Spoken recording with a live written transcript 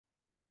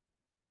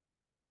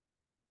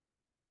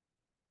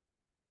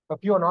A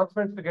few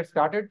announcements to get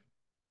started.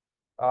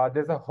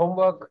 There's a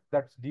homework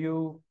that's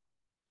due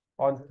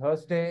on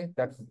Thursday.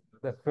 That's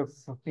the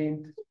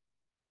 15th.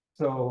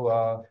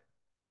 So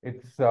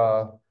it's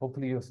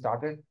hopefully you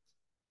started.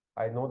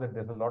 I know that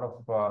there's a lot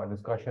of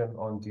discussion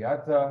on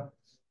Piazza.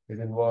 It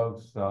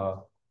involves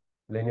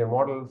linear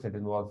models. It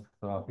involves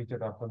feature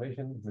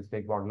transformation,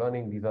 mistake-bound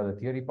learning. These are the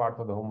theory parts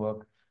of the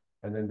homework.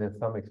 And then there's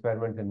some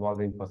experiments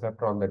involving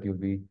perceptron that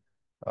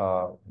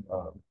uh,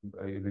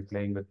 you'll be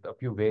playing with a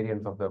few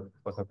variants of the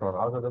perceptron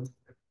algorithm.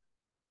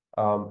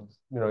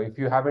 If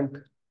you haven't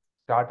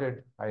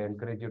started, I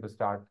encourage you to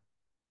start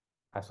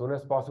as soon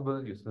as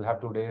possible. You still have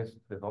 2 days.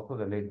 There's also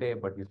the late day,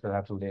 but you still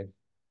have 2 days.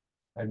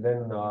 And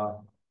then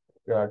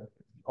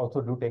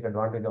also do take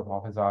advantage of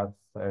office hours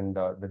and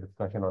the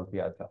discussion on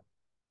Piazza.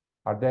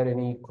 Are there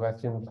any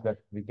questions that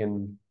we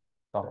can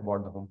talk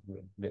about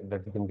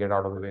that we can get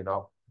out of the way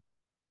now?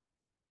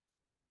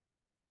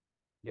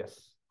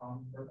 Yes. For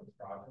the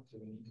project, do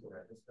we need to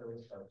register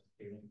with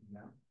participating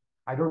now?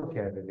 I don't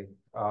care really.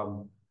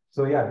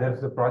 So yeah,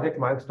 there's the project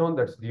milestone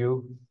that's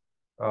due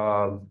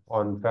on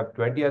Feb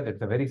 20th.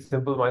 It's a very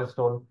simple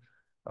milestone.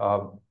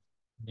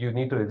 You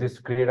need to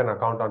just create an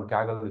account on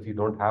Kaggle if you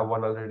don't have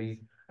one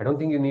already. I don't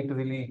think you need to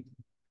really.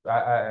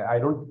 I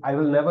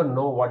will never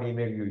know what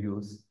email you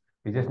use.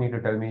 You just need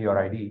to tell me your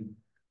ID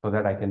so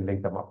that I can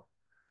link them up.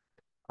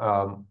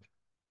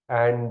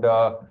 And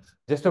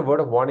just a word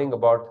of warning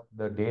about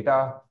the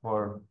data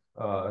for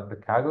the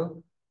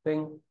Kaggle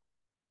thing.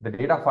 The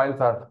data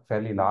files are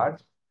fairly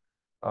large.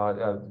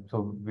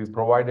 So we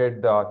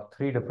provided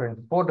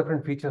four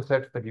different feature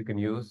sets that you can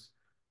use.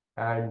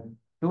 And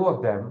two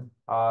of them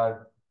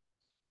are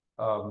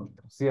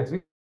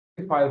CSV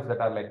files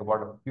that are like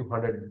about a few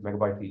hundred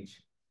megabytes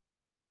each.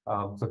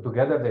 So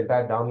together, the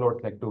entire download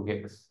is like 2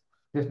 gigs.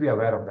 Just be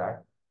aware of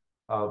that.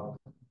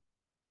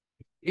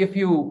 If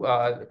you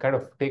kind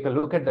of take a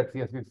look at that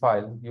CSV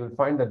file, you'll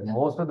find that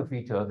most of the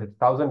features, it's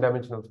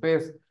 1,000-dimensional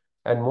space,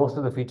 and most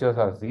of the features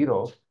are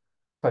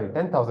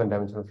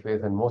 10,000-dimensional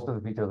space, and most of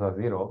the features are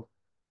 0.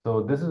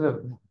 So this is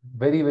a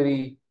very,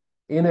 very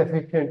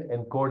inefficient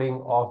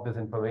encoding of this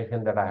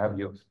information that I have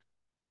used.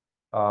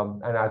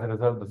 And as a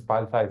result, the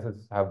file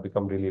sizes have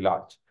become really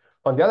large.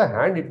 On the other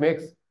hand, it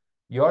makes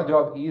your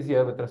job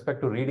easier with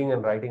respect to reading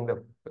and writing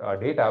the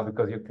data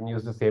because you can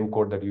use the same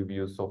code that you've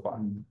used so far.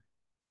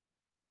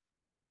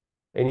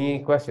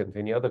 Any questions?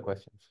 Any other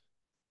questions?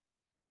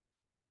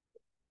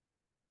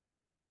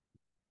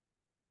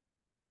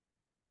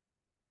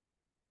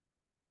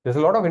 There's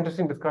a lot of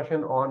interesting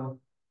discussion on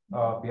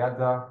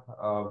Piazza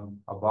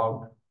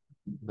about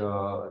the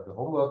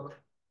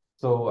homework.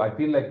 So I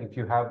feel like if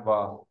you have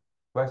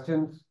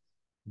questions,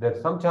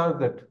 there's some chance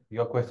that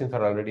your questions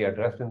are already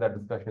addressed in that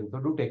discussion. So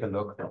do take a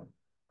look.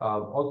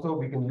 Also,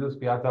 we can use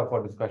Piazza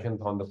for discussions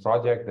on the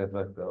project. There's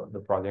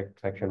the project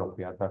section of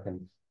Piazza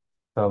can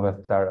serve as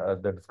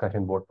the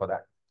discussion board for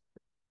that.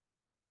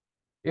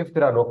 If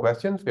there are no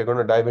questions, we're going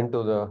to dive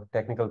into the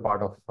technical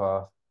part of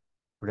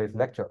today's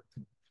lecture.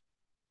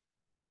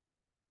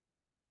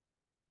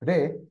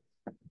 Today,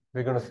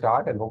 we're going to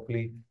start and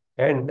hopefully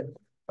end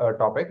a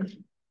topic,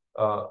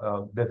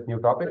 this new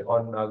topic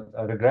on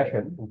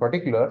regression, in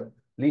particular,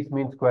 least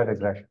mean square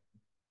regression.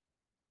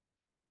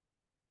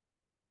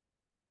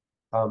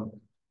 How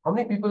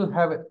many people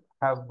have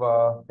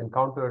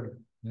encountered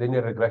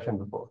linear regression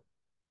before?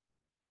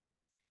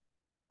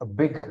 A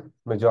big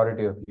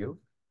majority of you.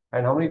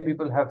 And how many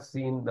people have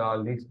seen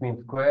least mean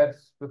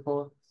squares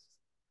before?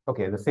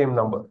 Okay, the same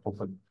number,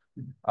 hopefully.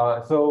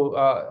 So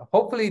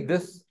hopefully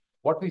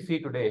what we see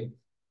today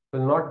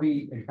will not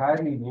be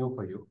entirely new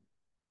for you.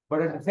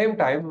 But at the same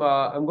time,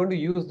 I'm going to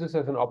use this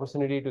as an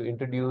opportunity to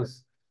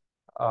introduce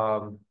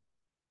a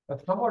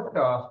somewhat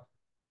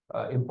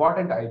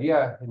important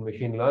idea in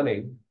machine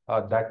learning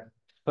that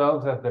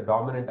serves as the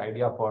dominant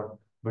idea for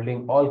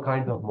building all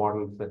kinds of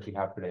models that we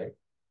have today,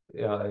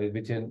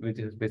 which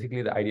is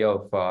basically the idea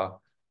of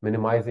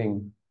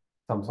minimizing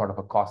some sort of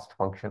a cost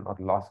function or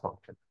loss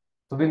function.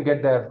 So we'll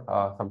get there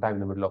sometime in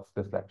the middle of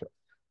this lecture.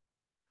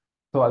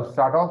 So I'll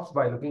start off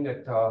by looking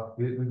at,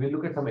 we'll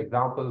look at some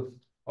examples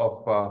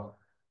of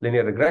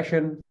linear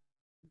regression,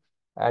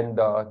 and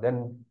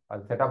then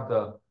I'll set up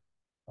the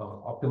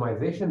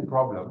optimization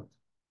problem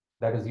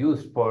that is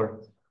used for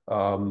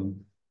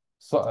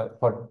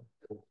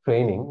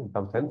training, in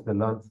some sense,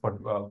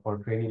 for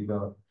training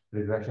the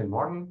regression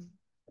model.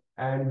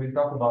 And we'll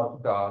talk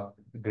about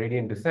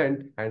gradient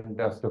descent and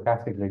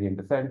stochastic gradient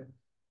descent.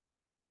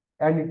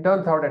 And it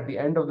turns out at the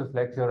end of this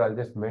lecture, I'll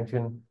just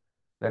mention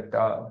that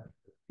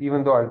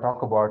even though I'll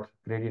talk about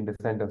gradient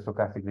descent and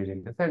stochastic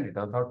gradient descent, it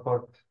turns out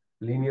for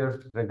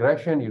linear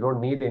regression, you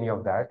don't need any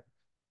of that.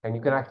 And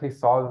you can actually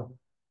solve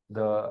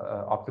the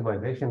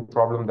optimization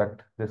problem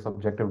that this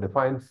objective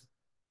defines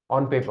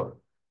on paper.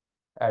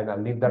 And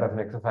I'll leave that as an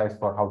exercise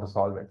for how to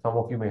solve it. Some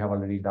of you may have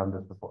already done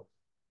this before.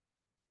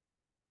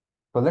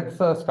 So let's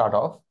start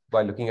off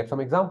by looking at some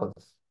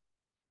examples.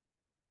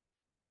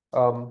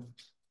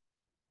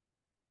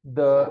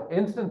 The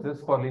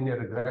instances for linear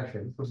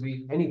regression could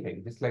be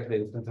anything, just like the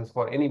instances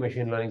for any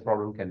machine learning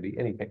problem can be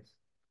anything.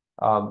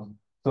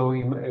 So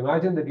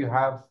imagine that you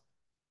have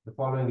the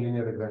following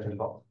linear regression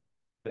problem.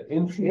 The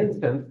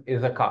instance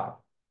is a car.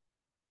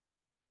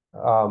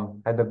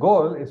 And the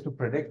goal is to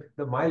predict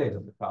the mileage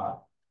of the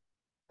car.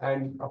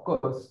 And of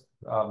course,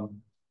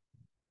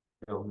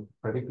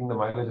 predicting the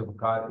mileage of a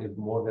car is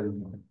more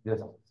than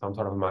just some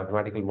sort of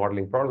mathematical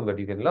modeling problem that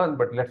you can learn,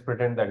 but let's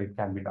pretend that it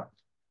can be done.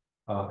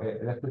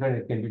 Let's pretend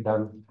it can be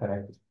done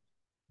correctly.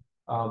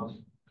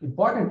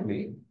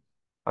 Importantly,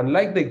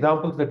 unlike the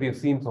examples that we have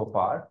seen so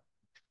far,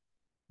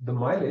 the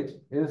mileage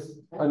is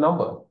a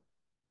number.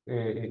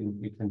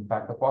 It's in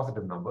fact a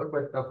positive number,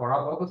 but for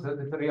our purposes,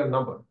 it's a real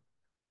number.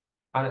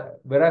 And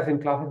whereas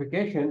in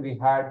classification, we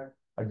had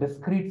a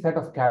discrete set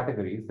of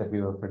categories that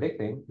we were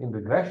predicting, in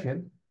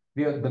regression,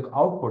 the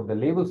output, the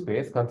label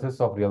space, consists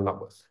of real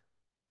numbers.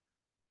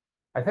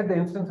 I said the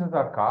instances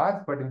are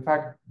cars, but in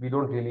fact, we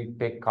don't really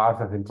take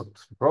cars as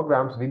inputs to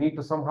programs. We need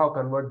to somehow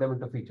convert them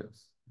into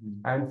features.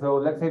 And so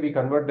let's say we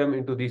convert them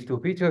into these two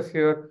features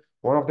here.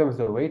 One of them is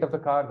the weight of the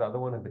car, the other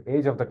one is the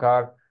age of the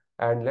car.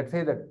 And let's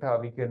say that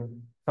we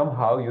can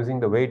somehow, using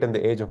the weight and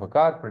the age of a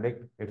car,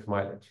 predict its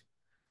mileage.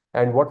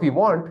 And what we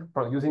want,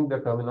 from using the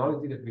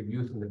terminology that we've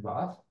used in the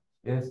class,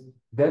 is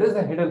there is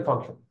a hidden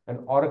function,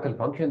 an oracle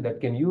function that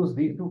can use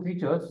these two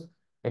features,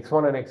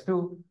 x1 and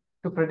x2,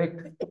 to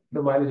predict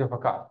the mileage of a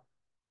car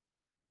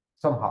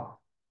somehow.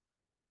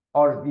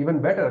 Or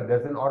even better,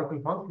 there's an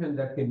oracle function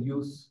that can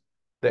use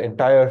the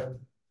entire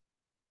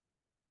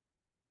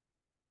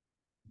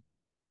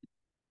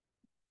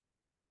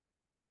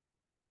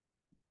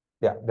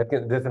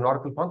there's an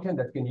oracle function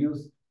that can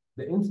use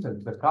the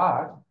instance, the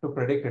car, to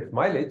predict its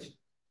mileage.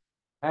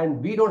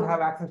 And we don't have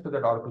access to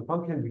that oracle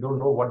function. We don't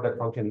know what that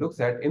function looks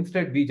at.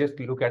 Instead, we just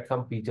look at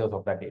some features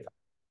of that data.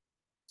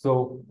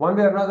 So one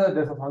way or another,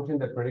 there's a function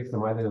that predicts the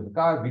mileage of the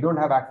car. We don't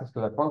have access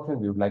to that function.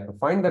 We would like to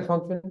find that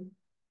function.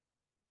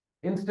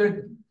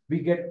 Instead, we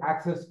get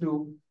access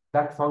to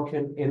that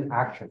function in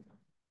action.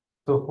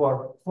 So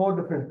for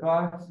 4 different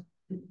cars,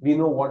 we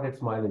know what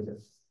its mileage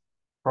is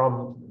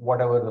from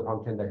whatever the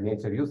function that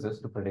nature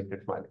uses to predict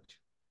its mileage.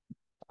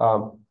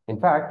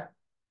 In fact,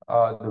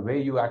 the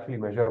way you actually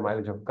measure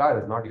mileage of a car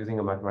is not using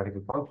a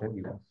mathematical function.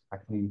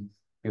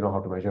 You know how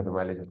to measure the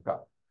mileage of a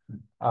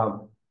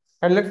car.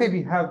 And let's say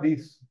we have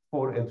these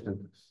 4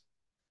 instances.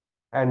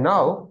 And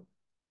now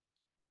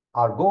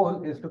our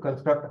goal is to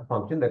construct a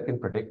function that can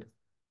predict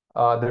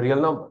the real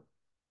number.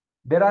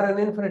 There are an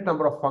infinite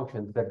number of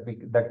functions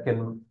that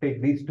can take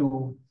these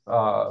 2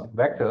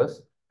 vectors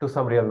to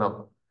some real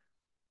number.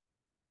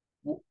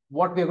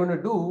 What we're going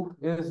to do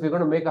is we're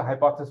going to make a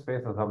hypothesis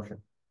space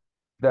assumption.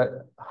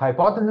 The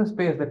hypothesis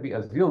space that we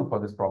assume for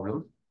this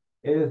problem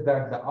is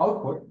that the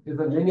output is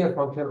a linear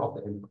function of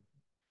the input.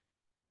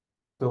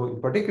 So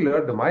in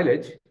particular, the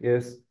mileage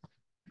is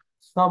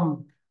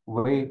some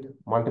weight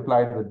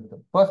multiplied with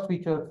the first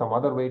feature, some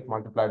other weight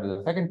multiplied with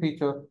the second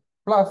feature,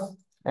 plus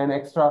an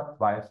extra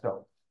bias term.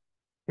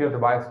 Here, the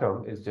bias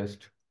term is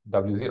just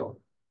W0.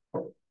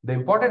 The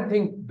important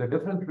thing, the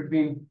difference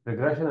between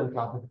regression and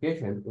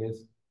classification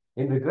is,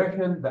 in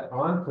regression, the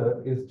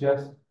answer is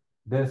just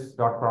this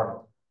dot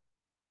product.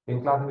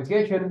 In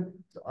classification,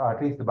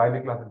 at least the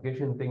binary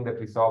classification thing that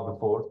we saw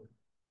before,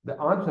 the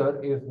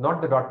answer is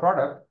not the dot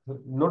product.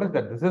 Notice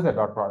that this is a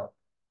dot product.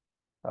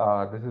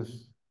 This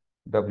is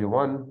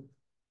W1,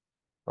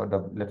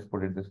 or let's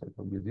put it this way,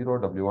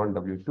 W0, W1,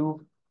 W2,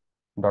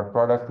 dot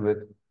product with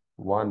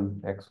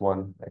 1,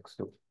 X1,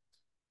 X2.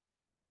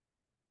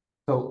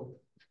 So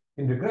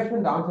in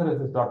regression, the answer is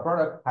this dot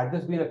product. Had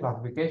this been a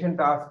classification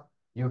task,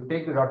 you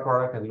take the dot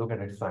product and look at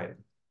its sign.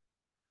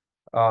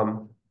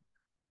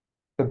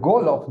 The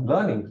goal of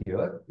learning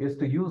here is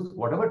to use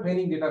whatever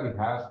training data we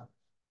have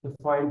to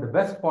find the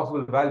best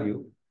possible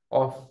value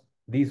of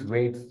these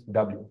weights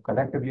W.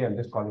 Collectively, I'm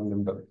just calling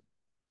them W.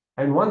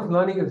 And once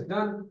learning is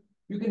done,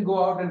 you can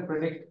go out and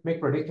make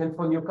predictions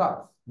for new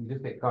cars. You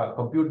just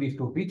compute these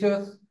 2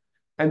 features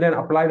and then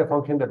apply the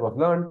function that was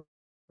learned,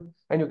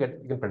 and you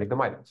can predict the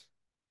mileage.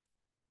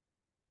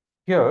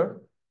 Here,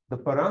 the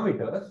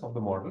parameters of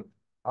the model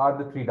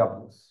are the 3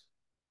 W's.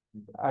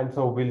 And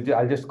so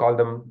I'll just call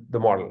them the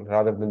model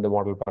rather than the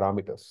model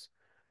parameters.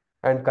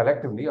 And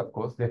collectively, of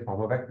course, they form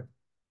a vector.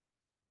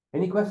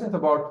 Any questions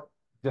about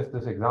just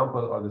this example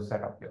or this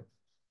setup here?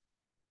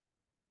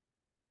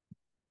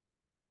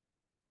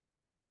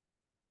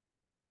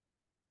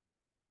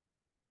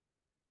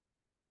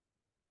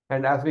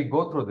 And as we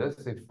go through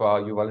this, if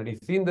you've already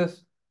seen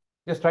this,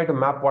 just try to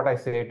map what I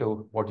say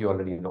to what you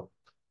already know.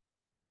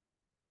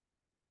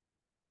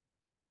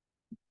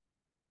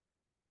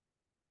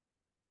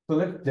 So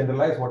let's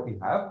generalize what we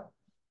have.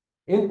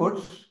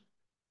 Inputs,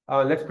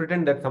 let's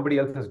pretend that somebody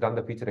else has done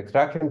the feature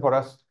extraction for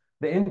us.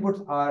 The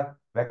inputs are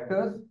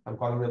vectors. I'm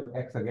calling them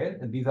X again,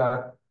 and these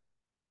are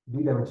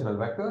d-dimensional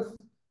vectors.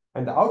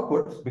 And the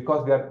outputs,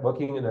 because we are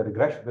working in a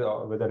regression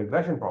with a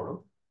regression problem,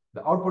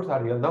 the outputs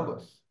are real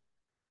numbers.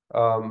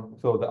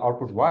 So the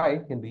output Y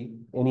can be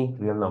any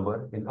real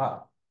number in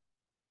R.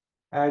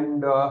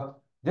 And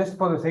just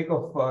for the sake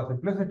of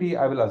simplicity,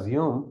 I will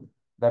assume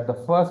that the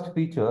first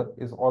feature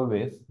is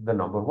always the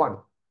number 1.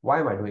 Why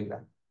am I doing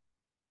that?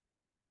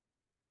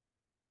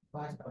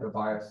 The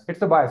bias. It's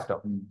the bias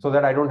term, so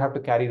that I don't have to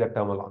carry that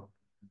term along.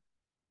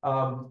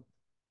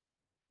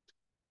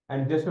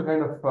 And just to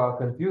kind of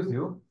confuse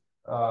you,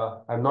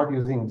 I'm not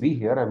using B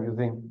here. I'm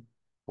using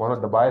one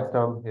of the bias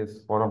term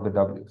is one of the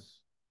W's.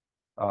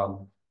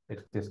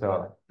 It's just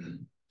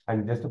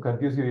and just to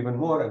confuse you even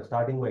more, I'm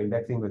starting my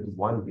indexing with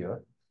 1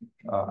 here.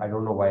 I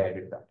don't know why I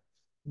did that.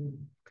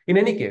 In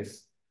any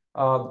case,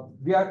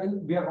 we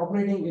are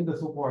operating in the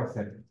supervised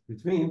set,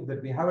 which means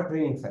that we have a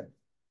training set.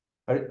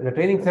 The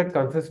training set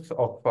consists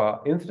of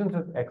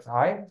instances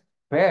xi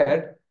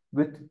paired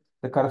with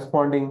the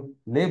corresponding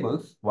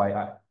labels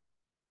yi.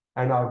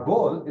 And our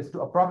goal is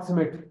to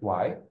approximate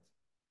y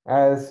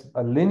as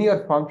a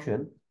linear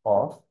function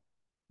of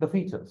the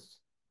features.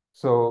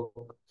 So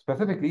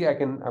specifically, I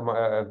can,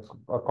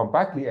 or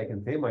compactly, I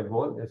can say my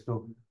goal is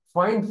to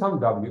find some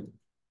w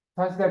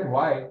such that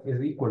y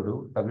is equal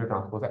to w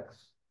transpose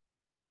x.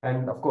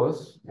 And of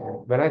course,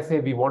 when I say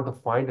we want to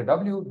find a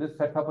w, this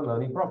sets up a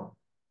learning problem.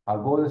 Our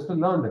goal is to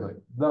learn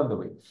the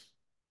weights.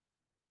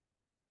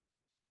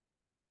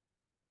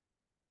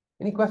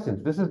 Any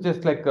questions? This is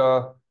just like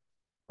a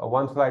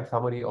one-slide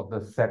summary of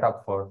the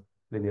setup for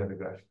linear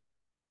regression.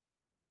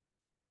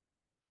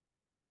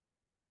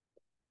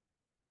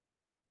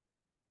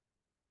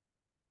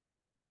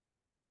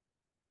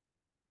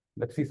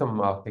 Let's see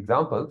some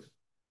examples.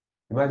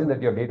 Imagine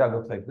that your data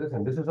looks like this,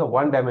 and this is a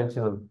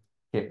one-dimensional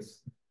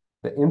case.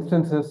 The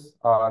instances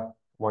are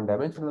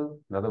one-dimensional.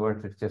 In other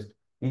words, it's just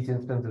each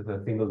instance is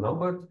a single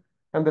number,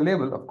 and the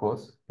label, of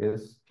course,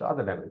 is the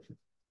other dimension.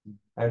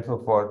 And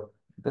so for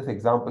this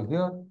example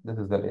here, this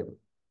is the label.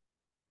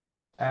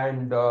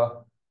 And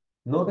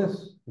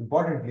notice,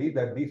 importantly,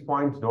 that these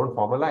points don't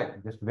form a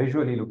line. Just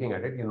visually looking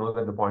at it, you know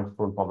that the points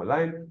don't form a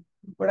line,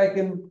 but I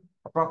can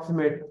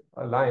approximate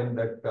a line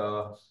that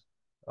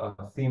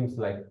seems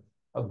like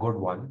a good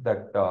one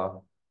that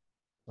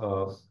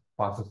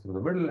passes through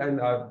the middle. And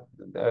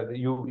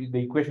the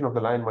equation of the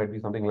line might be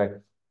something like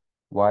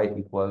y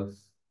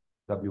equals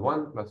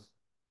w1 plus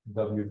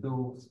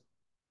w2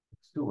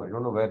 x2. I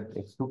don't know where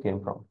x2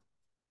 came from.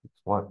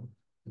 X1.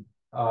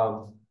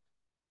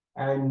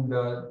 And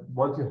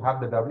once you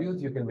have the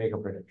w's, you can make a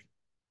prediction.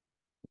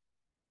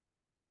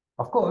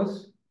 Of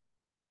course,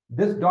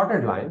 this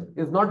dotted line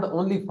is not the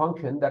only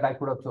function that I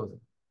could have chosen.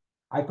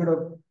 I could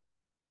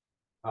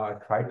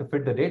have tried to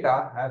fit the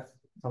data as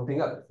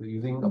something else,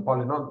 using a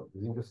polynomial,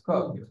 using this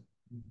curve here.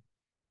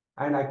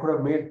 And I could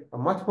have made a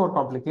much more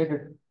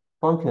complicated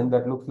function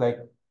that looks like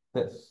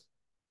this.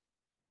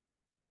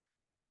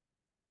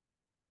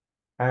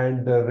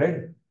 And the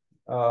red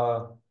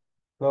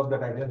curve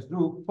that I just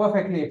drew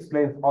perfectly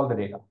explains all the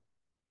data.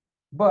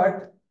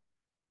 But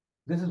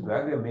this is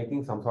where we are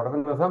making some sort of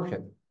an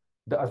assumption.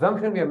 The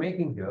assumption we are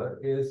making here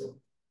is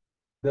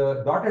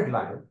the dotted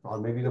line, or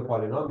maybe the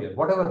polynomial,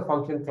 whatever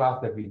function class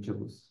that we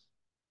choose,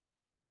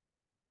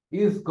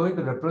 is going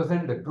to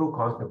represent the true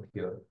concept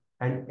here.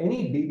 And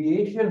any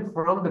deviation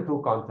from the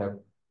true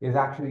concept is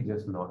actually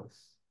just noise.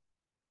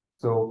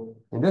 So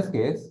in this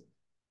case,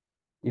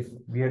 if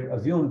we had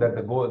assumed that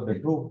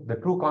the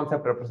true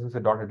concept represents a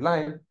dotted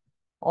line,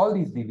 all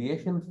these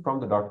deviations from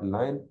the dotted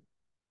line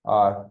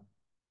are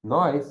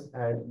noise,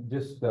 and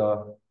just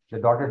the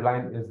dotted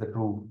line is the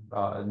true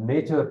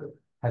nature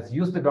has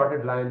used the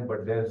dotted line,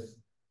 but there's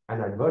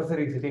an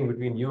adversary sitting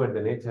between you and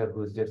the nature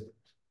who's just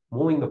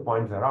moving the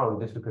points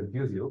around just to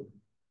confuse you.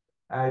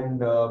 And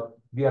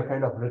we are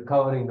kind of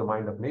recovering the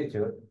mind of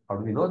nature. How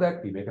do we know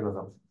that? We make an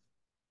assumption.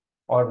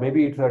 Or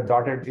maybe it's a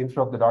dotted,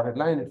 instead of the dotted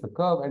line, it's a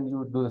curve, and you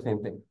would do the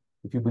same thing.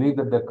 If you believe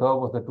that the curve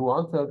was the true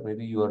answer,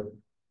 maybe you are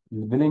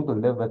willing to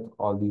live with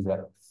all these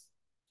errors.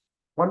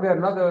 One way or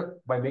another,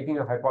 by making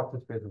a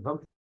hypothesis-based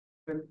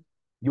assumption,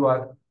 you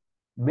are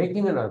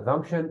making an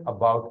assumption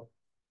about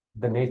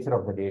the nature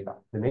of the data,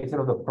 the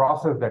nature of the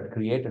process that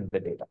created the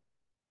data.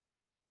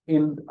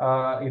 In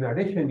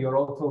addition, you're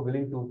also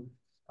willing to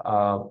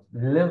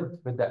live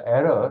with the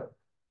error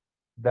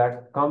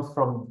that comes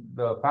from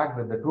the fact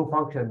that the true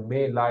function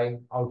may lie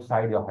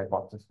outside your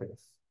hypothesis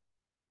space.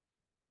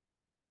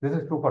 This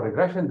is true for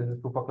regression. This is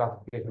true for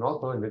classification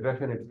also. In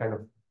regression, it's kind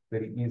of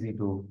very easy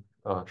to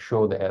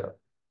show the error.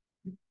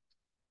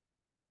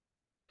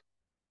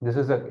 This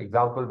is an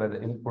example where the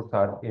inputs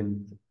are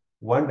in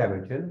one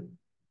dimension.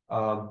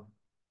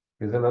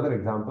 Here's another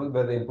example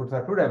where the inputs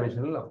are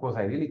two-dimensional. Of course,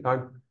 I really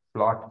can't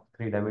plot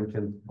 3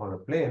 dimensions on a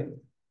plane.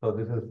 So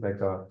this is like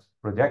a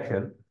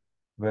projection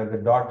where the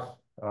dots,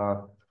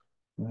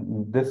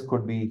 this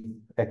could be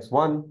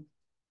x1.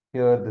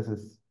 Here, this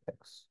is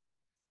x.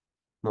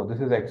 No,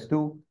 this is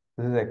x2.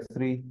 This is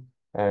x3.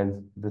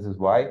 And this is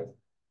y.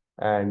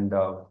 And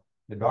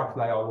the dots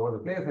lie all over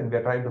the place. And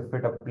we're trying to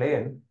fit a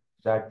plane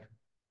that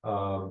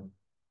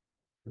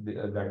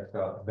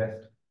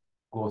best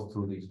goes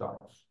through these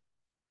dots.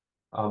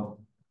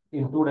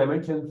 In 2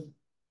 dimensions,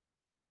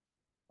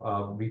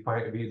 we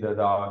find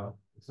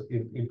so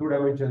in 2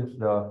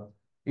 dimensions,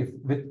 if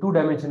with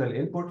 2-dimensional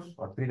inputs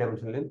or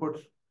 3-dimensional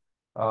inputs,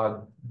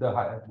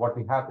 what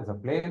we have is a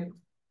plane,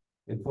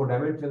 In 4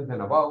 dimensions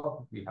and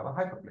above, we have a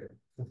hyperplane.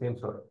 It's the same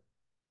story.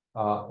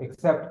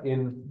 Except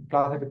in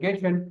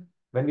classification,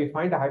 when we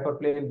find a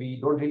hyperplane, we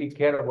don't really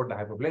care about the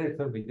hyperplane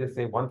itself. We just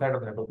say one side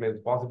of the hyperplane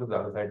is positive, the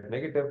other side is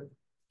negative.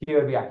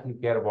 Here, we actually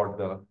care about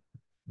the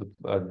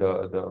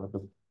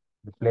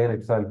plane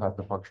itself as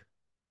the function.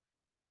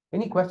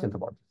 Any questions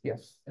about this?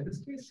 Yes. In this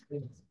case,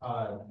 is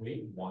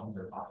weight one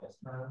your bias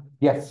term?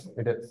 Yes,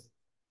 it is.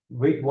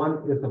 Weight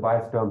one is the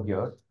bias term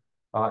here.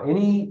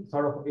 Any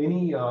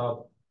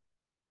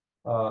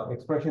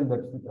expression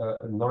that's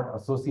not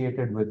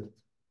associated with,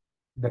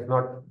 that's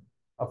not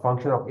a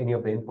function of any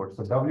of the inputs.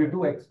 So W2,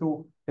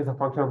 X2 is a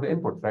function of the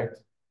inputs, right?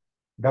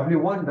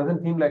 W1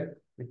 doesn't seem like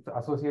it's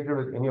associated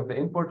with any of the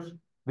inputs,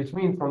 which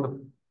means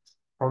from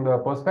the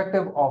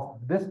perspective of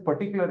this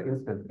particular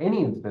instance,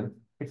 any instance,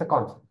 it's a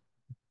constant.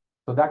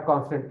 So that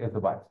constant is the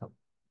bias term.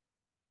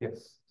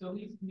 Yes. So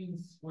these mean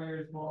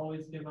squares will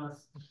always give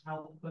us an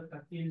output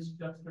that is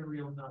just a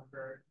real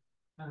number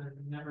and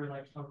never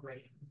like a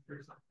range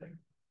or something.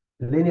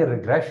 Linear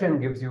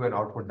regression gives you an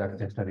output that's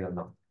just a real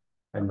number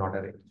and not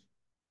a range.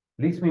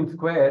 Least mean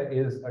square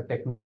is a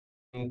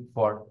technique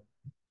for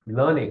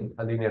learning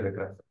a linear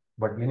regression,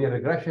 but linear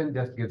regression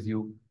just gives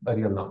you a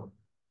real number.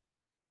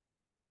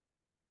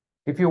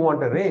 If you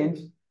want a range,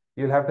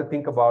 you'll have to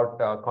think about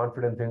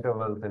confidence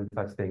intervals and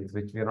such things,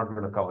 which we are not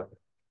going to cover.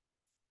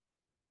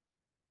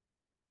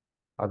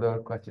 Other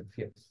questions?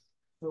 Yes.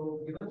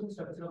 So given the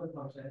structure of the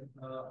function,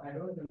 I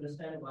don't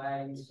understand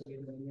why I need to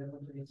give the linear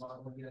function is not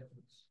homogeneous.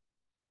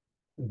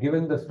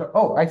 Given the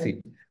oh, I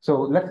see.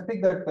 So let's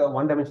take that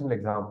one-dimensional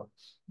example.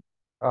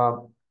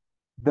 Or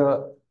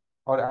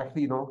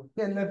actually, no,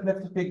 yeah,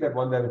 let's just take that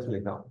one-dimensional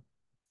example.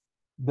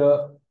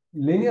 The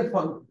linear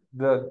function,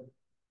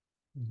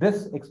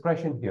 this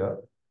expression here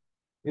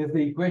is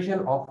the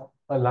equation of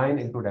a line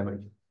in 2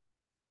 dimensions.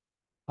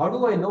 How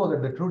do I know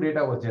that the true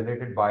data was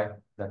generated by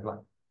that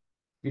line?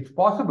 It's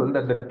possible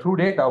that the true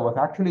data was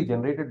actually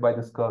generated by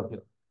this curve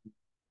here.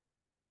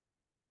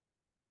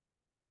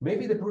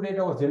 Maybe the true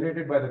data was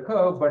generated by the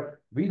curve, but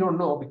we don't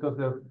know because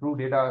the true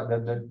data,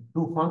 the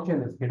true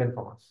function is hidden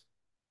from us.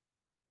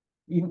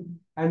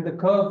 And the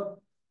curve,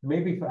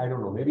 maybe, I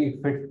don't know, maybe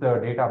it fits the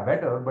data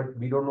better, but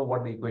we don't know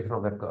what the equation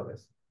of that curve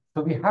is.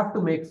 So we have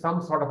to make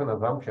some sort of an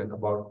assumption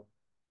about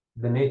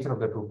the nature of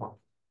the true function.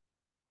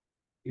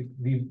 If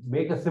we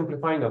make a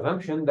simplifying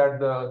assumption that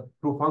the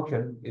true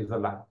function is a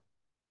line.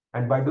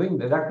 And by doing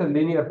that, that's the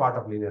linear part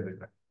of linear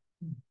regression.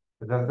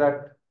 Does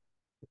that?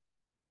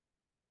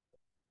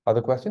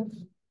 Other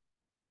questions?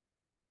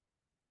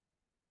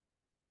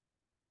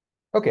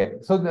 Okay,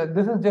 so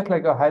this is just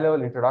like a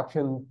high-level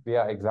introduction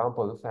via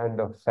examples and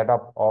a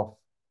setup of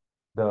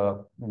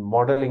the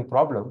modeling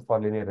problem for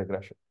linear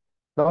regression.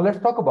 Now let's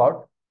talk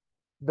about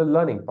the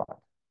learning part.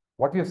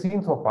 What we have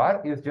seen so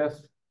far is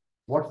just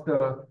what's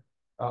the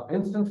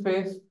instance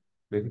space,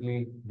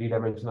 basically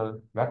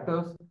d-dimensional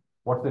vectors.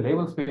 What's the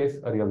label space,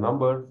 a real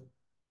number,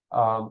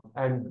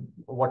 and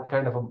what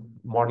kind of a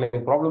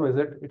modeling problem is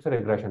it? It's a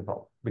regression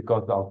problem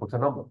because the output's a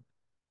number.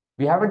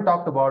 We haven't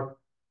talked about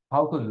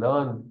how to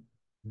learn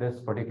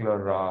this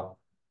particular,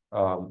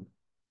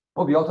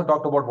 we also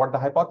talked about what the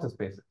hypothesis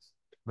space is.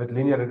 With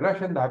linear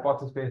regression, the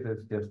hypothesis space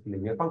is just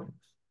linear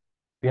functions.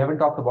 We haven't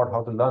talked about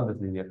how to learn this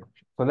linear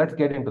function. So let's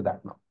get into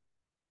that now.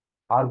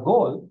 Our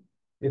goal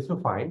is to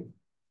find,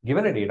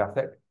 given a data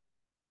set,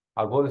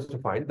 our goal is to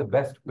find the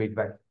best weight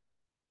vector.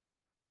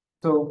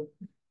 So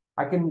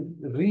I can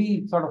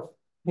sort of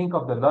think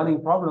of the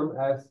learning problem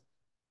as,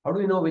 how do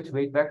we know which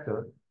weight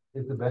vector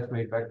is the best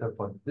weight vector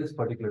for this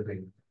particular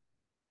thing?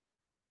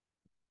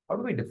 How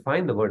do we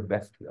define the word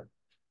best here?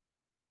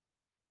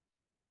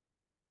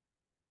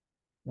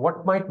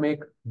 What might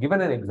make, given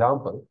an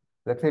example,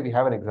 let's say we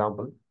have an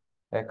example,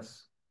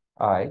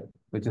 xi,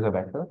 which is a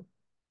vector,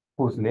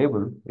 whose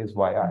label is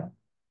yi.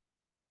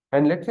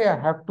 And let's say I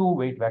have 2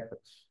 weight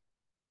vectors,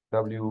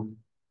 w,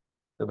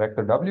 the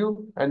vector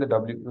w, and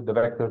the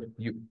vector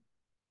u.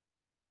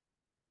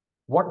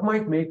 What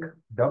might make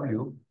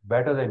w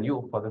better than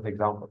u for this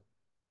example?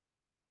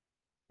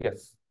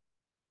 Yes.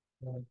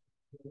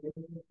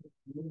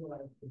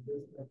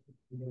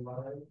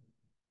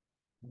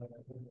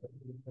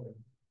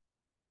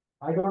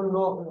 I don't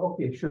know.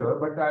 Okay, sure,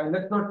 but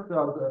let's not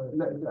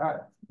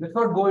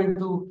go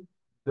into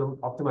the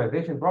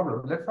optimization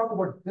problem. Let's talk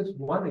about this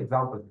one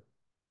example.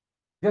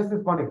 Just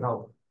this one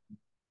example.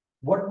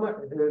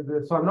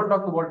 So I'm not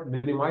talking about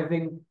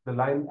minimizing the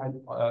line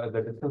and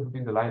the distance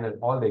between the line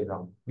and all the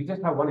examples. We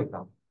just have one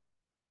example.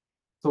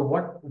 So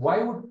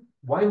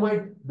why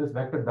might this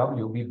vector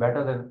w be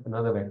better than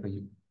another vector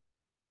u?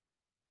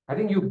 I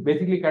think you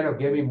basically kind of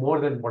gave me more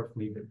than what's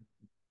needed.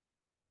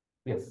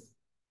 Yes.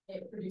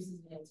 It produces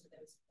an answer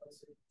that is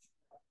closer.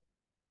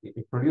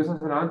 It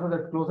produces an answer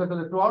that's closer to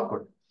the true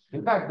output.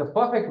 In fact, the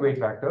perfect weight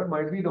vector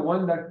might be the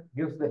one that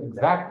gives the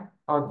exact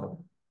answer.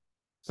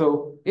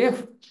 So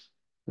if,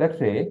 let's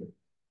say,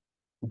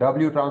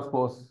 W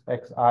transpose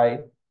Xi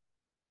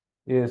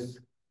is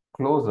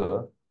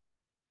closer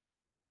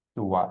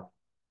to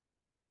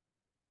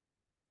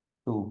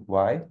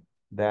y,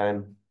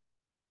 than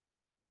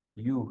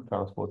U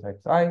transpose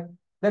Xi,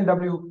 then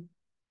W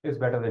is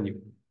better than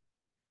U.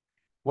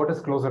 What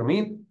does closer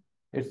mean?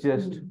 It's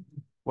just,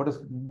 what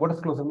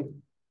does closer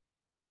mean?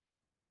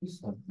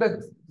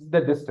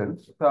 The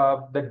distance,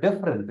 the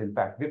difference, in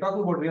fact. We're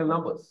talking about real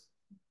numbers.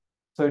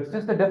 So it's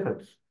just the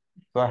difference.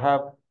 So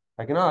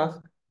I can ask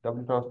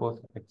W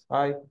transpose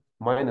Xi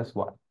minus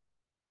Y.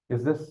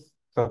 Is this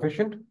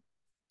sufficient?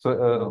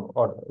 So,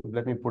 or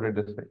let me put it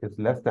this way, it's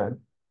less than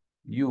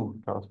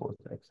U transpose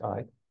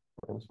Xi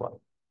minus Y.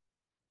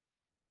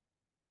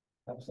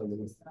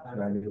 Absolute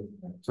value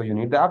So you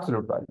need the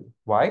absolute value.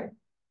 Why?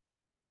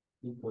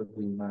 equal to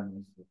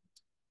minus.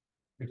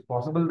 It's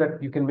possible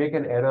that you can make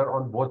an error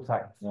on both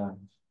sides. Yeah.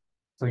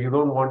 So you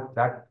don't want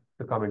that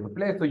to come into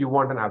play. So you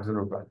want an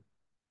absolute value.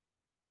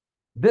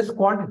 This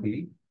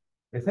quantity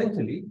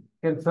essentially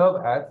can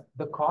serve as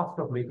the cost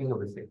of making a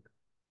mistake.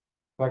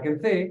 So I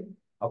can say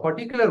a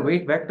particular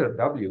weight vector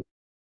W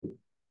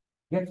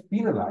gets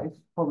penalized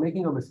for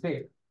making a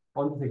mistake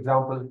on this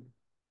example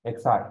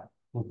Xi,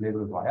 whose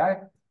label is Yi,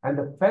 and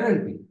the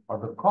penalty or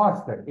the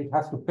cost that it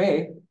has to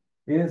pay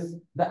is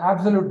the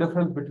absolute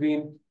difference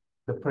between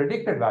the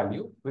predicted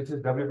value, which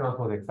is W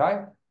transpose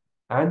Xi,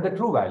 and the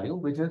true value,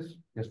 which is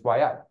just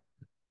Yi.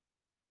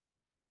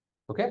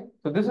 Okay,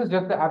 so this is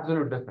just the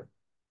absolute difference.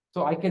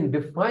 So I can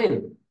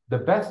define the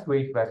best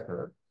weight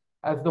vector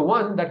as the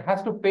one that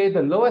has to pay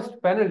the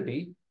lowest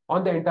penalty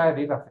on the entire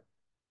data set.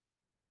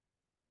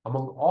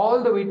 Among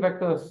all the weight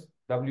vectors,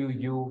 W,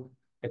 U,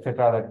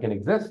 etc., that can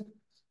exist,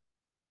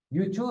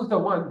 you choose the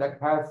one that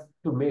has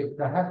to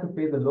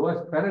pay the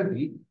lowest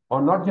penalty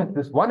on not just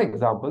this one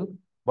example,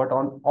 but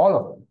on all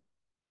of them.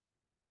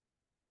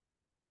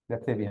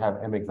 Let's say we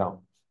have M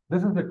examples.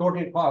 This is the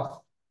total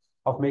cost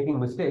of making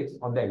mistakes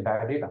on the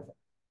entire data set.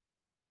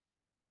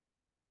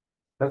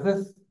 Does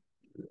this,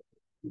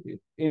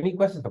 any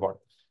questions about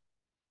this?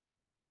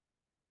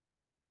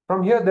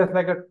 From here, there's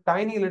like a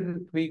tiny little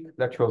tweak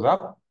that shows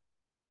up.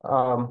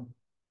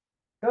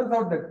 Turns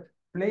out that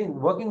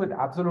working with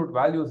absolute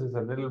values is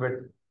a little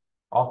bit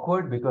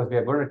awkward because we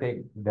are going to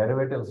take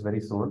derivatives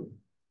very soon.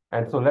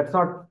 And so let's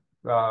not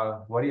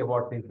worry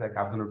about things like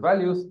absolute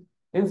values.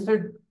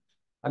 Instead,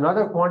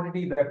 another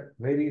quantity that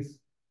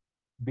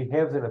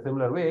behaves in a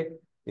similar way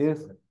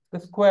is the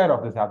square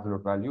of this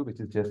absolute value, which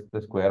is just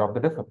the square of the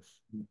difference.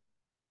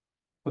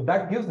 So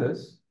that gives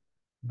us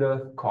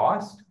the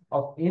cost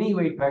of any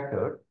weight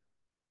vector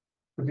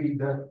to be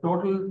the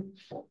total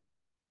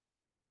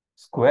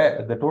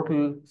square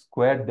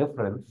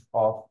difference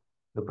of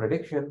the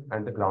prediction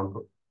and the ground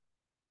truth.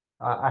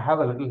 I have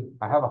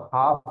a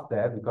half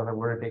there because I'm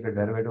going to take a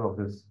derivative of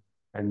this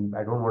and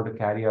I don't want to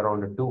carry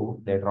around a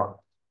 2 later on.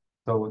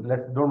 So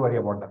don't worry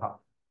about the half.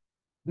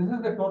 This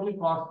is the total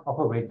cost of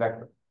a weight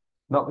vector.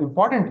 Now,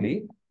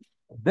 importantly,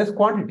 this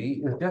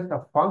quantity is just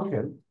a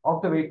function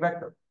of the weight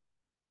vector.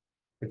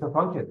 It's a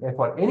function. And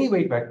for any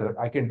weight vector,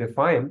 I can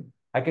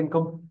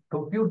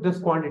compute this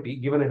quantity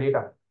given a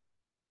data.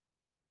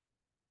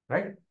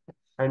 Right?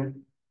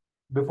 And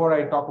before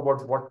I talk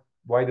about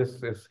why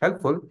this is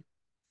helpful,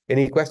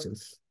 any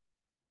questions?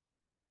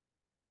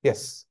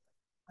 Yes.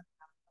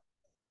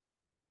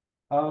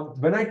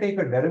 When I take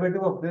a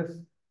derivative of this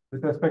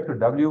with respect to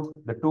W,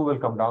 the 2 will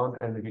come down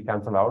and it will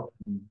cancel out.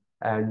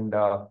 And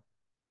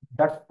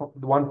that's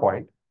one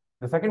point.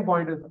 The second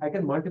point is I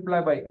can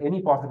multiply by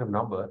any positive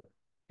number.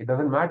 It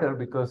doesn't matter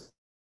because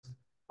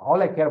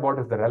all I care about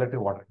is the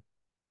relative order.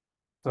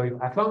 So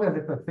as long as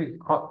it's a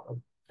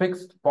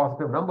fixed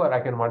positive number,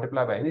 I can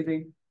multiply by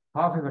anything.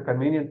 Half is a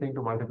convenient thing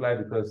to multiply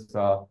because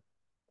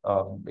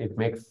it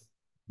makes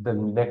the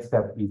next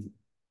step easy.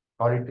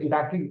 Or it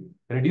actually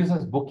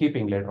reduces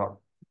bookkeeping later on.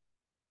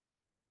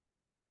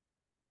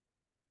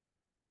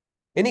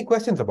 Any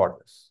questions about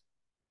this?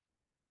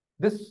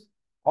 This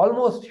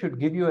almost should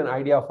give you an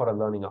idea for a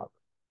learning outcome.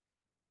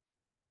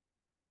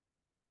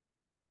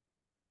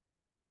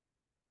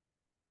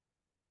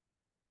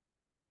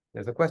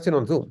 There's a question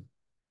on Zoom.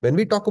 When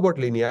we talk about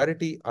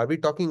linearity, are we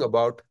talking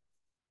about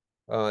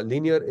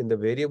linear in the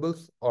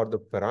variables or the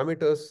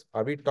parameters?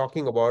 Are we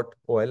talking about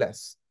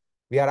OLS?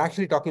 We are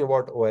actually talking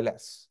about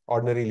OLS,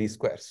 ordinary least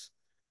squares.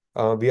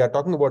 We are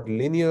talking about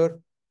linear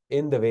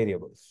in the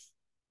variables.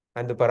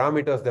 And the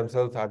parameters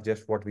themselves are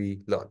just what we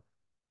learn.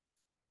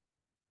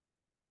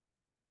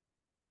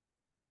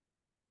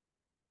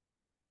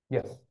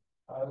 Yes.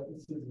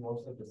 This is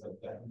mostly just a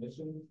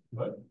definition,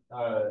 but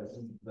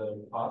is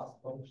the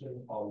cost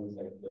function always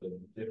like the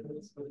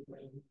difference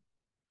between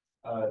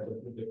the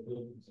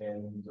predicted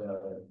and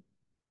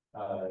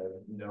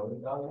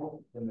known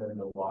value, and then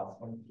the loss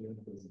function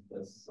is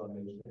the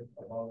summation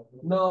of all of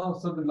them? No,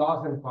 so the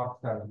loss and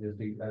cost are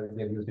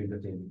they're used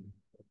interchangeably.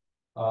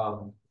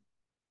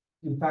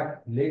 In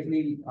fact,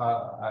 lately,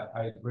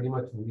 I pretty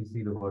much only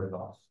see the word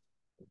loss.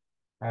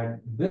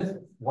 And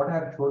what I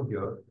have shown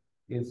here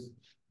is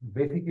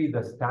basically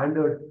the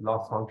standard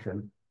loss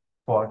function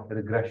for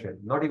regression,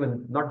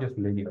 not just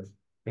linear.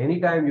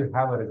 Anytime you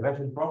have a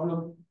regression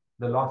problem,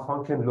 the loss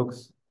function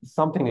looks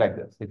something like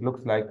this. It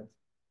looks like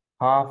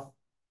half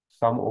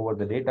sum over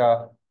the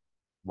data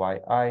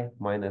yi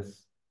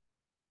minus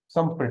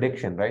some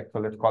prediction, right? So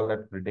let's call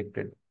that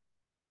predicted.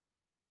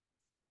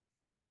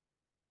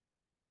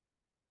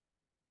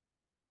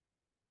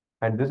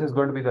 And this is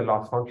going to be the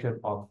loss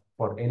function of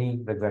for any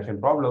regression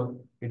problem.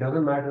 It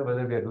doesn't matter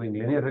whether we are doing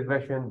linear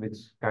regression, which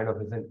kind of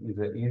is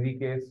an easy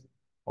case,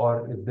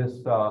 or if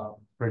this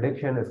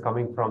prediction is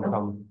coming from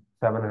some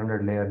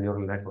 700 layer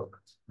neural network.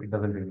 It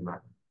doesn't really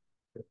matter.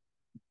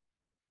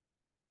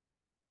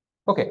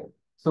 Okay,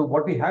 so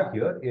what we have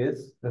here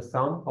is the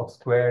sum of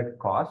squared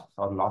costs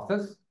or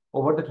losses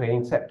over the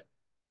training set.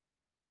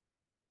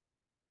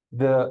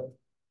 The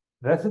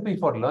recipe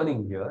for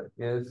learning here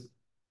is,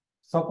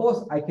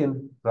 suppose I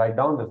can write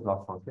down this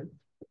loss function.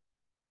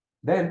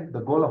 Then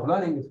the goal of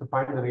learning is to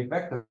find the weight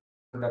vector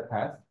that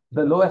has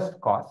the lowest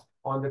cost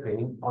on the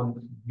training,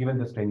 given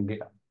this training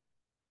data.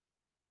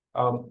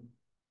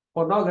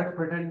 For now, let's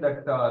pretend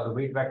that the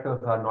weight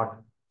vectors are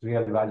not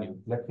real values.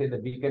 Let's say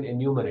that we can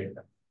enumerate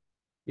them.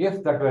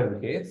 If that were the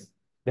case,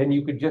 then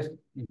you could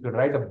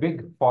write a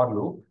big for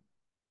loop,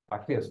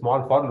 actually a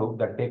small for loop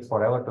that takes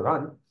forever to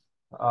run,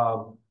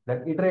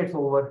 that iterates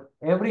over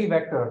every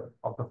vector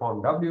of the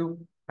form W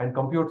and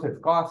computes its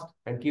cost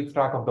and keeps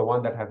track of the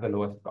one that has the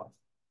lowest cost.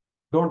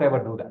 Don't ever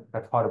do that.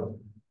 That's horrible.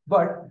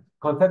 But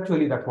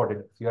conceptually, that's what it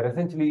is. You're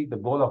essentially, the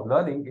goal of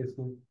learning is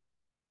to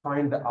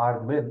find the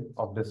Rmin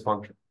of this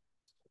function.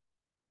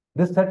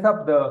 This sets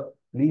up the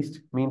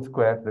least mean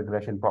square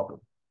regression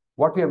problem.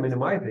 What we are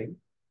minimizing,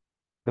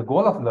 the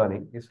goal of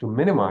learning is to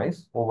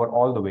minimize over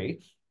all the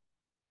weights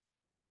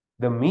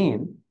the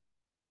mean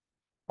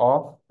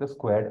of the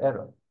squared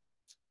error.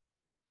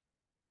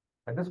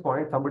 At this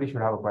point, somebody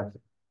should have a question.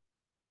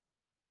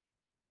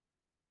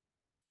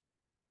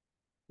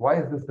 Why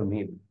is this the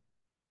mean?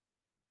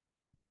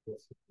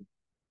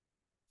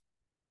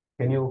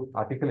 Can you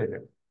articulate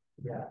it?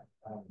 Yeah.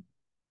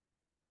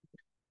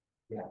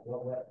 Yeah.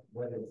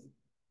 What is?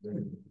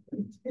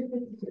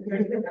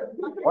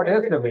 What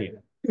is the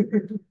mean?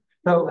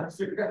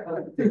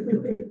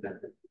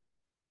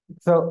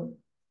 So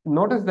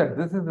notice that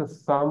this is the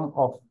sum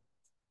of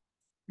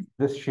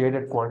this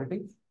shaded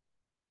quantity.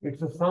 It's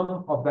the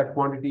sum of that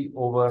quantity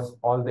over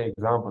all the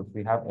examples.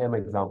 We have m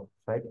examples,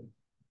 right?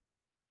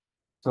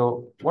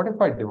 So what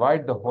if I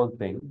divide the whole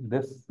thing?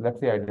 This, let's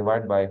say I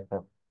divide by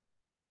m.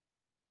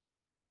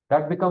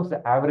 That becomes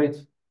the average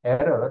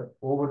error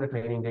over the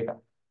training data,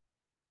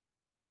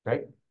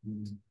 right?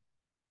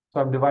 So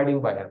I'm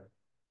dividing by m.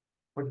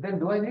 But then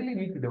do I really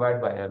need to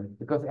divide by m?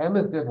 Because m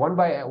is just 1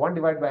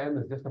 divided by m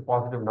is just a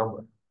positive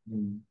number.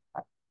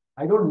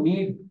 I don't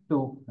need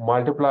to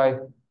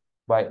multiplying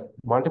by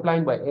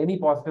any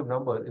positive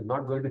number is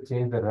not going to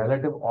change the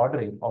relative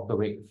ordering of the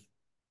weights.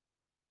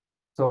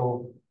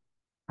 So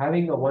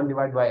having a 1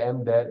 divided by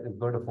m there is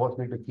going to force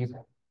me to keep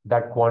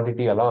that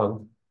quantity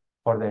along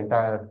for the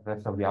entire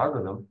rest of the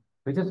algorithm,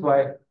 which is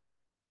why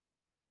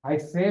I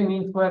say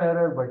mean square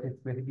error, but it's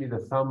basically the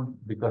sum,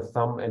 because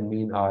sum and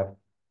mean are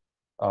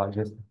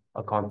just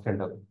a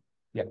constant of it.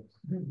 Yeah.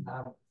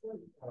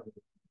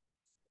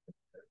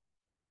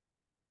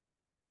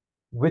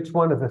 Which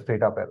one is a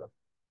straight up error?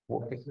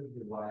 Okay.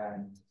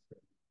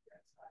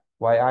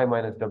 Yi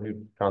minus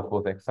W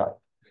transpose Xi.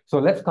 So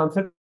let's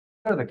consider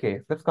the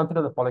case. Let's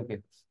consider the following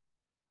cases.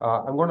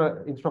 I'm going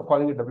to, instead of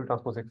calling it W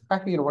transpose X,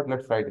 actually, you know what?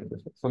 Let's write it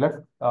this way. So let's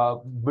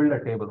build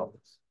a table of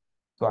this.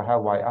 So I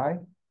have Yi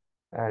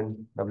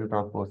and W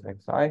transpose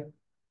Xi.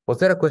 Was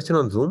there a question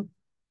on Zoom?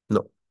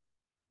 No.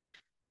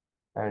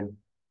 And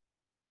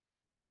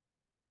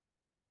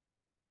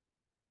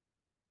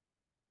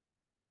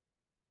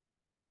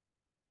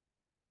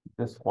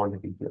this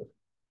quantity here.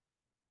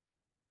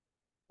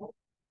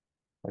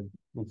 And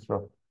instead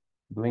of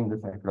doing this,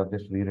 I could have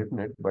just rewritten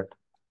it, but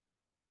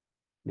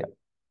yeah.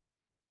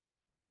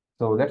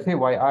 So let's say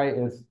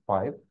Yi is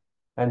 5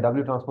 and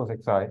W transpose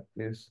Xi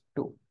is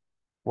 2.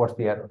 What's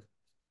the error?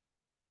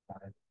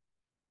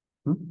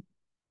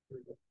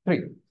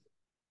 3.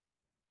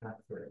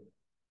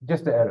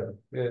 Just the error.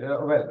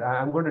 Well,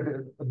 I'm going to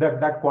do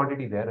that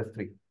quantity there is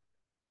 3.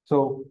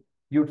 So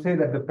you'd say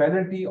that the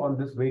penalty on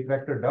this weight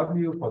vector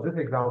W for this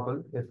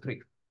example is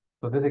 3.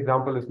 So this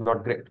example is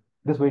not great.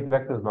 This weight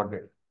vector is not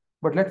great.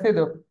 But let's say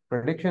the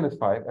prediction is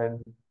 5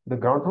 and the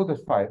ground truth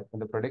is 5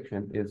 and the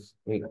prediction is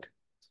 8.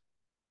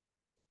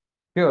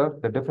 Here,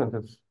 the difference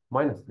is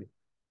minus 3.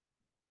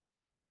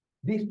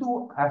 These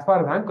two, as far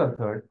as I'm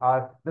concerned,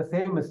 are the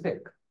same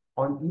mistake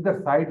on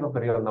either side of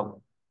the real number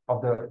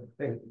of the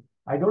thing.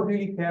 I don't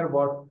really care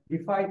about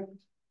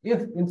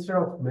if instead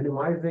of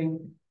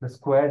minimizing the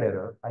squared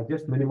error, I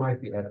just minimize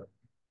the error.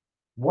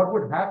 What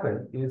would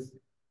happen is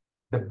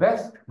the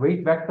best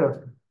weight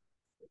vector,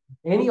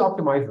 any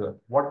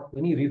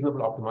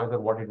reasonable optimizer,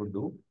 what it would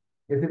do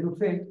is it would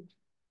say,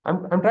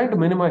 I'm trying to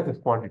minimize this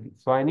quantity.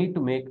 So I need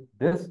to make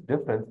this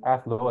difference as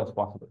low as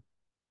possible.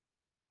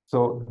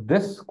 So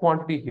this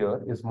quantity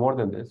here is more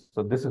than this.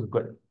 So this is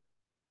good.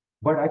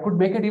 But I could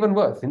make it even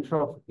worse.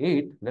 Instead of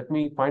 8, let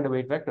me find a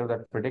weight vector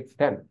that predicts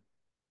 10.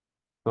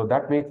 So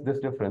that makes this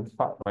difference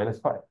minus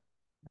 5.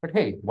 But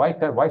hey, why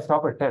 10? Why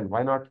stop at 10?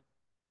 Why not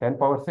 10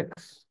 power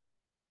 6?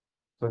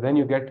 So then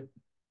you get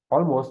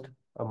almost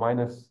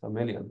minus a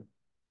million.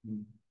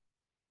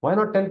 Why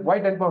not 10? Why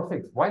 10 power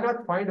 6? Why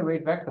not find a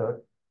weight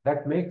vector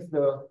that makes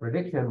the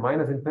prediction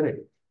minus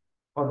infinity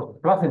or no,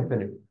 plus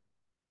infinity?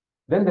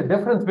 Then the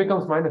difference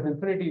becomes minus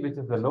infinity, which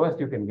is the lowest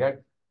you can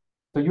get.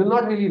 So you'll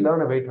not really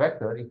learn a weight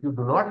vector if you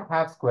do not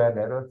have squared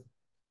errors.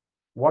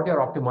 What your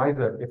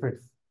optimizer, if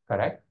it's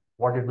correct,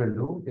 what it will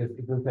do is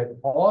it will set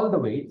all the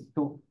weights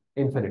to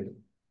infinity.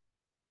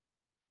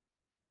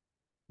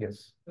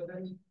 Yes. So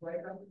then why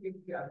can't we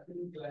take the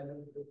absolute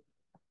value?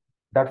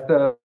 That's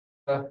the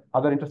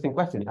other interesting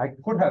question. I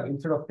could have,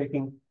 instead of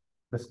taking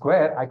the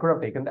square, I could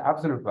have taken the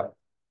absolute value.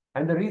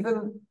 And the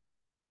reason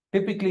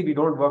typically we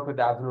don't work with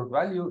the absolute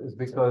value is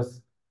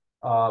because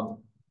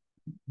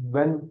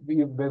when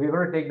we're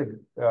going to take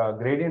the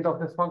gradient of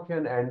this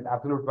function and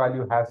absolute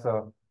value has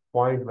a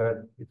point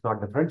where it's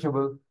not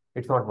differentiable,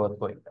 it's not worth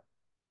going there.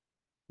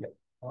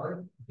 Yeah.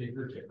 Are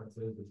bigger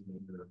differences as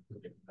major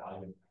predict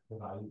value? The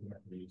value can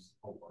produce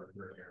a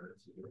larger error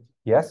too.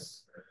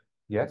 Yes.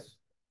 Yes.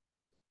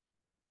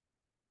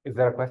 Is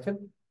there a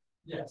question?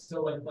 Yeah.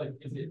 So like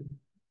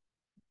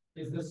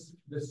is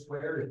this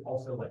square is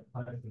also like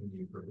punishing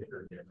you for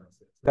bigger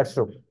differences? That's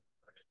true.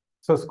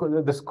 So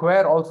the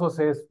square also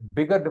says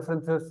bigger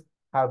differences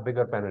have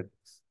bigger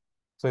penalties.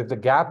 So if the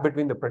gap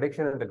between the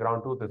prediction and the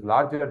ground truth is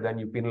larger, then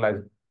you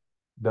penalize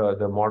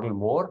the model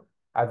more.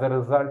 As a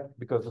result,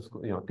 because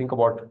think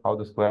about how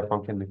the square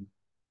function is.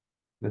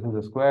 This is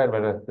the square,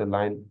 whereas the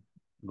line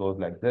goes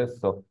like this.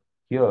 So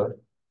here,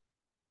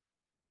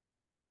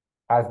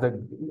 as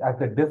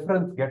the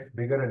difference gets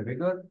bigger and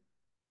bigger,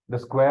 the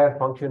square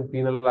function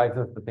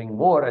penalizes the thing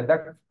more, and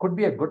that could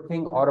be a good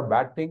thing or a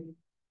bad thing.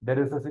 There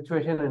is a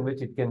situation in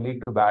which it can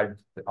lead to bad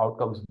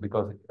outcomes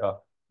because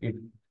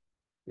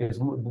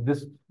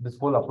this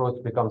whole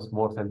approach becomes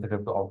more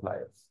sensitive to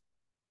outliers.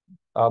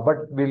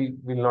 But we'll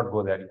not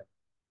go there yet.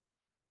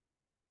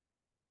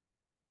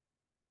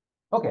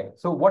 Okay,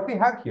 so what we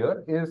have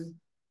here is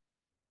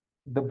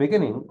the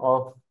beginning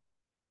of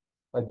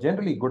a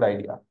generally good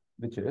idea,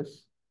 which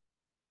is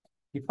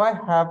if I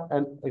have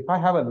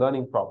a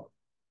learning problem,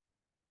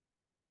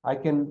 I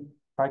can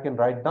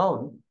write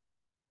down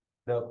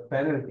the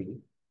penalty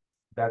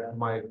that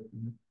my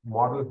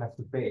model has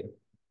to pay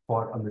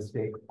for a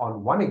mistake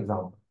on one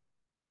example.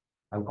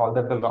 I'll call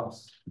that the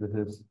loss. This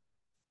is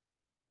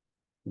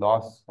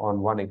loss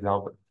on one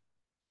example.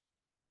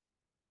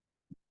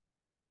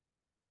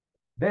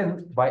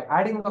 Then, by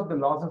adding up the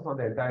losses on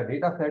the entire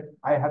data set,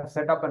 I have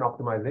set up an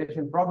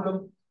optimization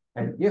problem.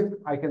 And if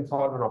I can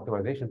solve an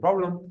optimization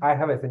problem, I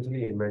have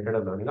essentially invented a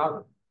learning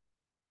algorithm.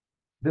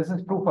 This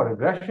is true for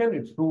regression.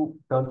 It's true,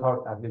 turns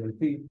out, as we will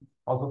see,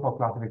 also for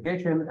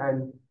classification.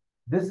 And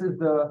this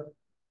is a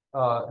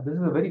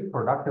very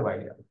productive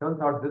idea. It turns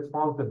out this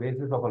forms the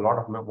basis of a lot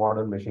of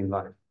modern machine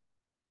learning,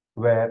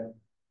 where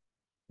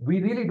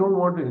we really don't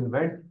want to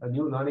invent a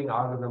new learning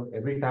algorithm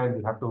every time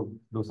we have to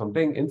do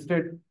something.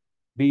 Instead,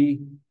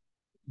 we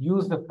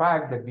use the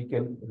fact that we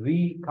can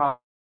recast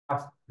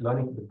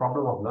the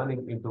problem of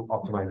learning into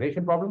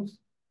optimization problems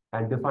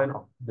and define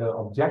the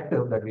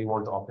objective that we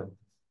want to optimize.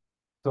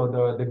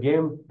 So the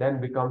game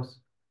then becomes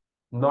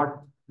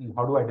not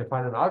how do I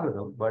define an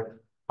algorithm, but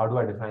how do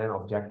I define an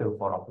objective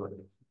for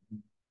optimization.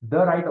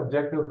 The right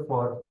objective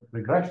for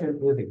regression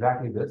is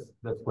exactly this,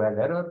 the squared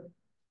error.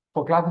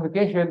 For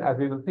classification, as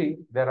we will see,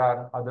 there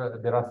are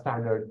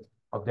standard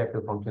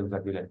objective functions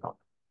that we'll encounter.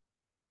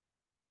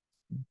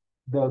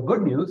 The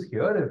good news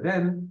here is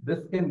then this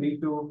can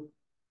lead to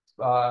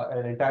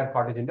an entire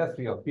cottage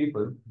industry of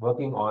people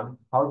working on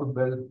how to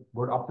build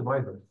good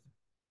optimizers.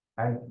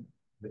 And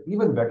the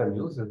even better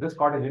news is this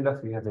cottage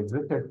industry has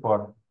existed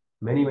for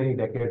many, many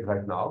decades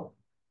right now,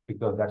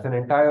 because that's an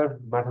entire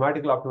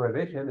mathematical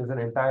optimization is an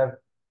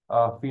entire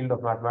field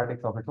of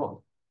mathematics of its own.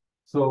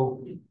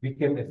 So we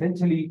can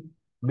essentially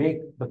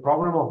make the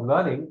problem of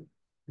learning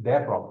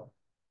their problem.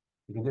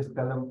 You can just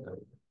tell them,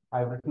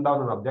 I've written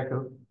down an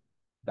objective.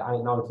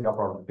 Now it's your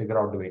problem, figure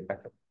out the weight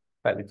vector.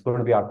 Well, it's going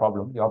to be our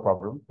problem, your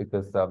problem,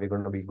 because we're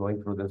going to be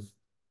going through this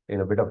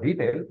in a bit of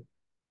detail.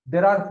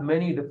 There are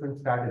many different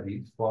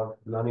strategies for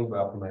learning by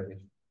optimization.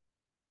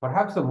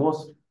 Perhaps the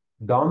most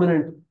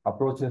dominant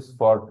approaches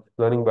for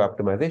learning by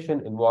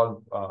optimization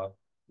involve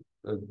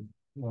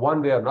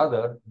one way or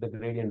another, the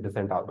gradient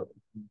descent algorithm.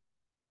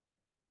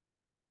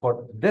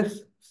 For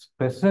this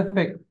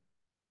specific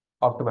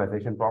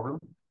optimization problem,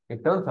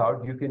 it turns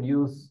out you can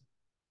use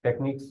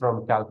techniques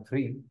from Calc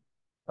 3.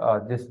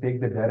 Just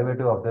take the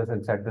derivative of this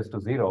and set this to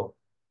 0,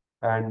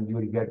 and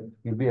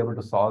you'll be able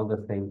to solve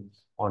this thing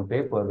on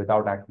paper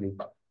without actually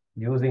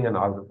using an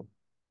algorithm.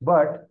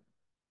 But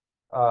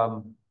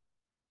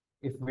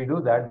if we do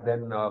that,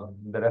 then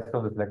the rest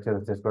of this lecture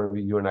is just going to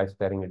be you and I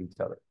staring at each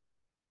other.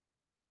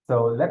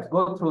 So let's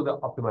go through the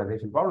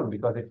optimization problem,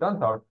 because it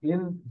turns out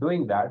in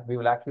doing that, we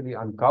will actually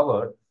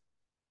uncover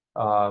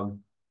a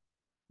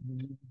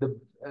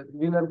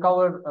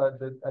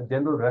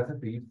general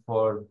recipe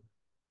for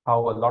how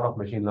a lot of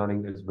machine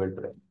learning is built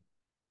today.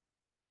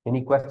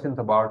 Any questions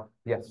about,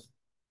 yes?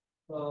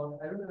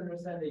 I don't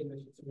understand the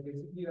equation. So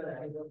basically, you are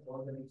adding up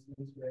all the least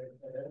mean square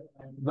error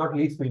and Not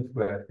least mean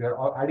square. You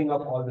are adding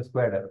up all the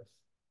squared errors.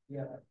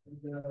 yeah,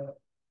 the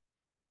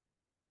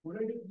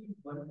wouldn't it be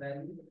one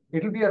value?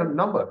 It will be a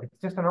number.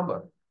 It's just a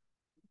number.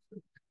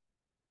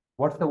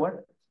 What's the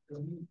word?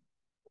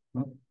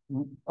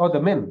 Oh, the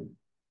min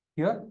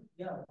here?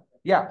 Yeah.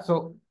 Yeah.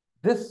 So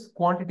this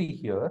quantity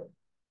here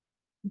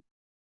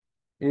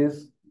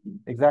is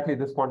exactly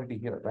this quantity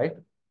here, right?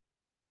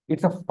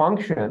 It's a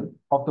function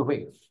of the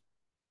weights.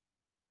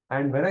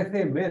 And when I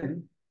say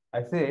min,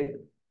 I say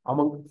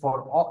among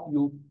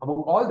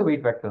all the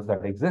weight vectors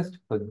that exist.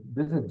 So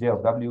this is J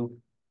of W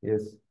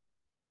is,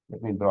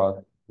 let me draw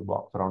the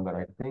box around the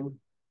right thing.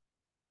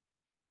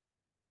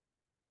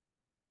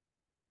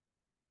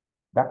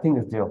 That thing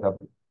is J of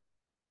W.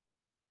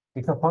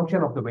 It's a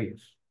function of the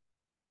weights.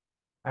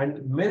 And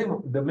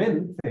the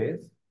min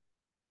says,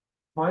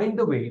 find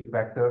the weight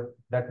vector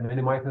that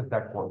minimizes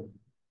that quantity.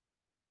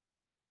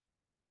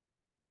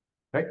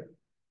 Right?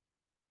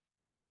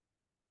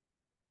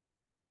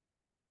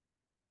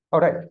 All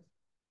right.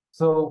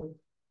 So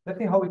let's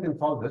see how we can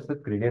solve this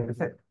with gradient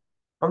descent.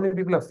 How many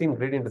people have seen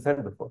gradient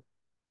descent before?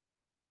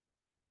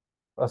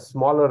 A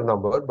smaller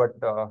number, but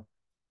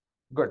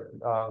good.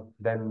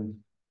 Then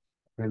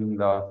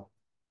we'll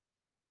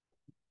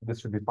this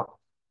should be fun.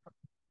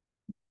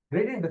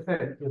 Gradient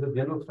descent is a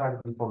general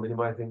strategy for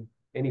minimizing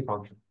any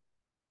function.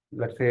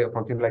 Let's say a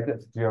function like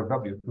this, J of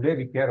W. Today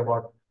we care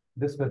about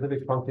this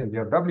specific function, J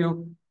of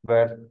W,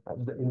 where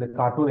in the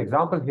cartoon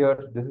example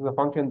here, this is a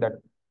function that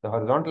the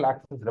horizontal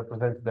axis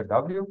represents the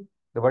W,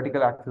 the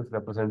vertical axis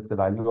represents the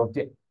value of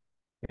J.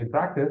 In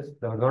practice,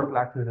 the horizontal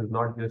axis is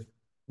not just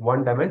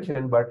one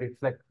dimension, but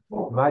it's like,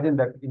 imagine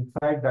that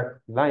inside that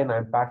line,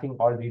 I'm packing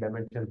all the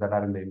dimensions that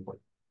are in the input.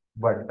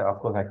 But of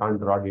course, I can't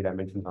draw the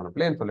dimensions on a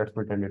plane, so let's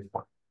pretend it's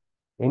point.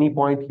 Any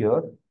point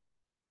here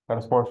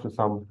corresponds to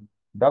some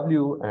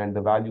W, and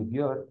the value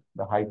here,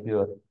 the height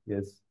here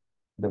is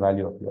the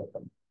value of your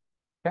W.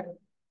 Okay?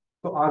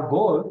 So our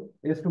goal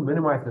is to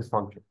minimize this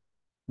function.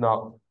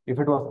 Now, if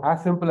it was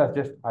as simple as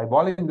just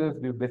eyeballing this,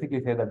 we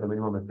basically say that the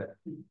minimum is there.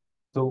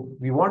 So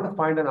we want to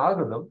find an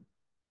algorithm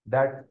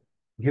that,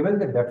 given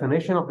the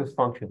definition of this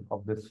function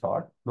of this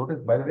sort,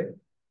 notice, by the way,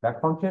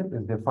 that function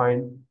is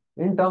defined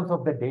in terms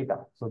of the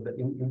data. So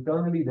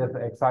internally, there's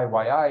the xi,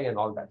 yi, and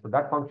all that. So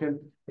that function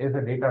is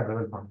a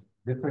data-driven function.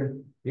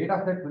 Different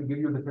data sets will give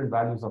you different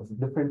values of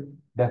different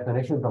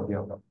definitions of the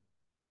algorithm.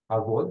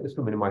 Our goal is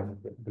to minimize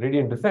it.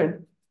 Gradient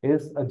descent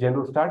is a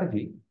general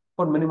strategy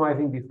for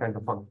minimizing these kinds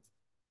of functions.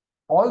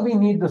 All we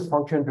need this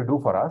function to do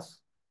for us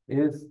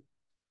is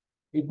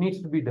it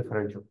needs to be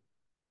differential.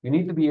 You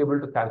need to be able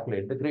to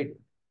calculate the gradient.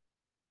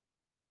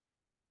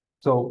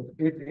 So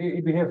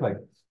it behaves like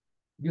this.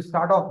 You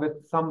start off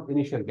with some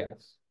initial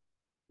guess.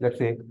 Let's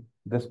say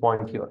this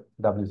point here,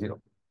 W0.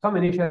 Some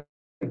initial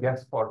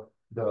guess for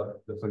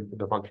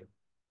the function.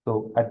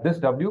 So at this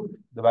W,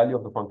 the value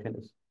of the function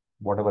is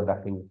whatever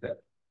that thing is there.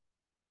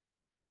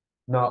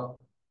 Now,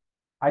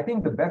 I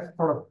think the best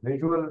sort of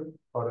visual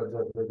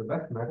or the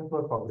best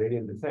metaphor for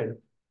gradient descent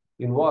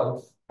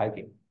involves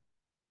hiking.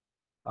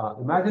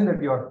 Imagine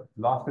that you're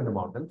lost in the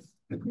mountains,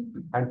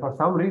 and for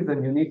some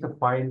reason you need to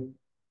find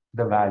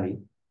the valley,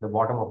 the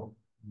bottom of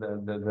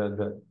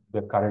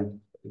the current,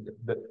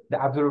 the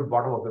absolute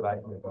bottom of the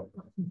valley.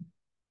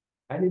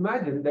 And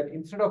imagine that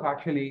instead of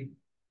actually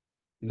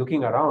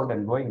looking around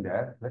and going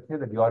there, let's say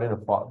that you are in a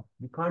fog.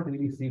 You can't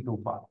really see too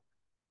far.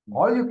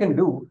 All you can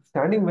do,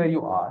 standing where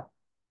you are,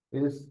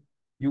 is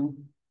you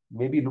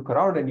maybe look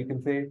around and you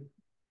can say,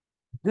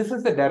 this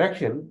is the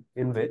direction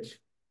in which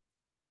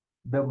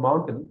the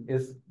mountain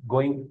is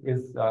going,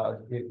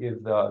 or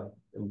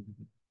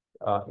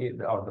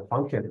the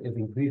function is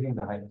increasing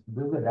the height.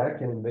 This is the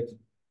direction in which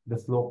the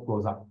slope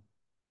goes up.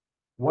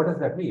 What does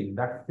that mean?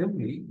 That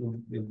simply,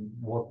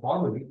 more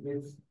formally,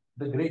 is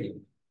the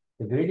gradient.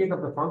 The gradient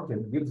of the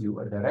function gives you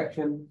a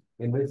direction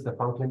in which the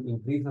function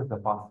increases the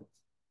fastest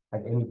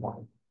at any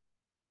point.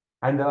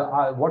 And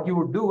what you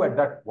would do at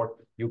that, what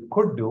you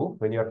could do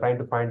when you're trying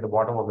to find the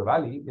bottom of the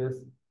valley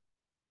is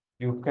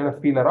you kind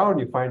of feel around,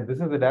 you find this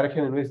is the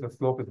direction in which the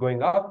slope is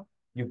going up,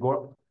 you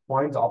go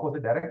point the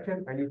opposite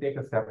direction, and you take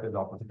a step in the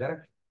opposite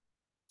direction.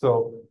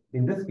 So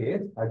in this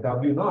case, at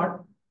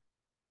W0,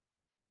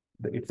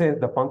 it says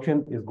the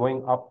function is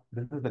going up.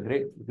 This is the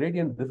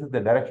gradient. This is the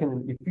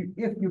direction.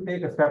 If you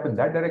take a step in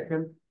that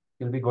direction,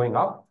 you'll be going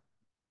up.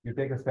 You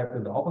take a step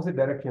in the opposite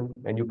direction,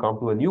 and you come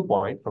to a new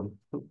point from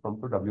to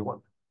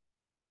W1.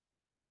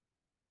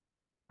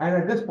 And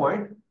at this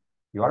point,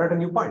 you are at a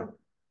new point.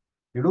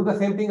 You do the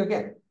same thing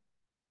again.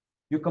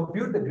 You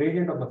compute the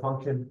gradient of the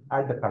function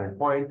at the current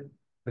point.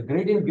 The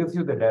gradient gives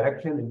you the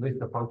direction in which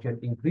the function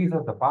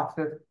increases the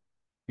fastest.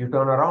 You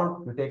turn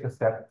around, you take a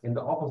step in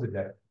the opposite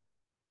direction.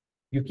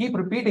 You keep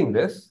repeating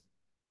this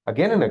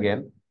again and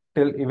again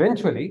till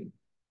eventually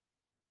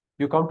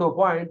you come to a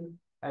point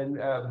and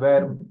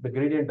where the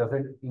gradient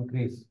doesn't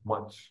increase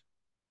much,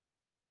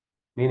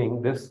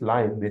 meaning this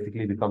line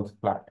basically becomes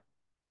flat,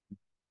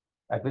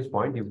 at which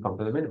point you come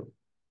to the minimum.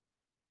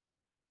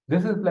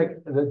 This is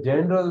like the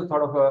general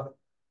sort of a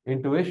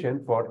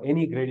intuition for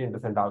any gradient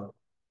descent algorithm.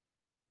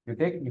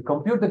 You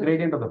compute the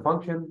gradient of the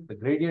function, the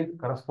gradient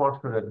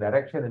corresponds to the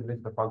direction in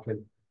which the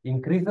function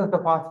increases the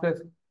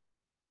fastest,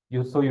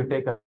 so you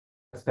take a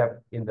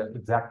step in the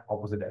exact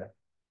opposite direction.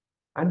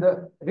 And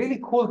the really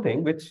cool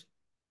thing, which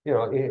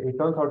it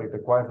turns out it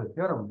requires a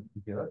theorem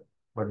here,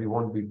 but we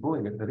won't be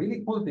doing it. The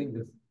really cool thing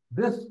is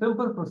this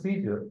simple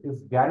procedure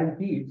is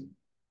guaranteed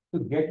to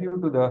get you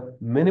to the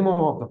minimum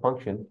of the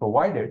function,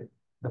 provided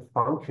the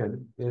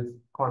function is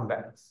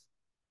convex.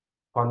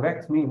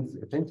 Convex means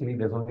essentially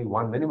there's only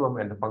one minimum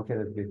and the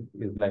function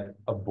is like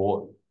a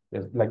ball.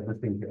 There's like this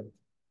thing here.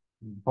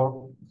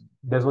 So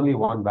there's only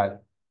one value.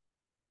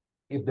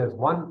 If there's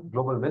one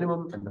global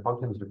minimum and the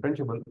function is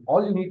differentiable,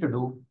 all you need to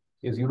do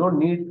is you don't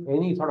need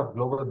any sort of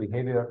global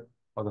behavior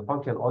of the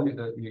function. All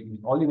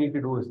you need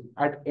to do is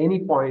at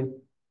any point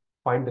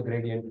find the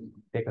gradient,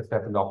 take a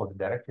step in the opposite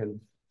direction,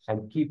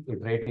 and keep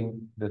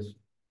iterating this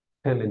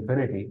till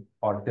infinity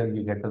or till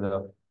you get to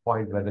the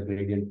point where the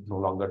gradient no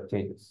longer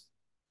changes.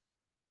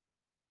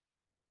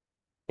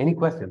 Any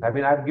questions? I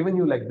mean, I've given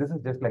you like, this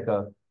is just like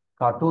a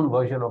cartoon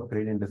version of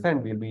gradient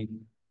descent. We'll be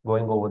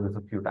going over this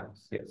a few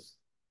times. Yes.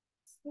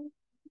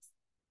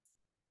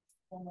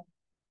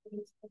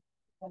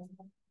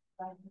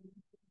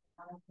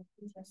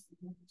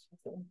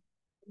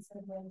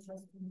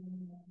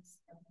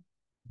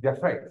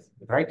 That's right.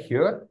 Right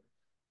here,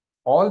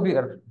 all we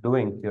are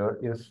doing here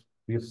is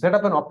we've set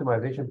up an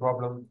optimization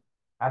problem.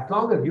 As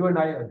long as you and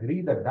I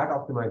agree that that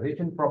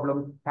optimization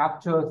problem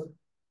captures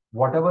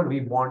whatever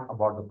we want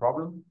about the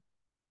problem,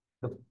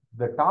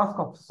 the task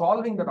of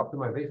solving that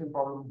optimization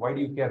problem, why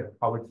do you care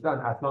how it's done,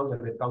 as long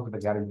as it comes with a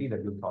guarantee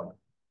that you'll solve it.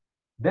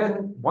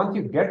 Then once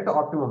you get the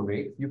optimum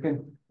weight, you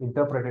can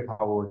interpret it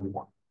however you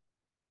want.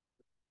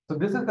 So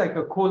this is like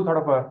a cool sort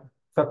of a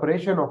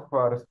separation of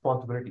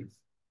responsibilities.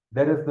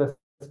 There is the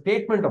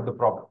statement of the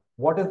problem.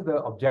 What is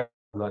the objective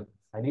of learning?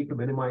 I need to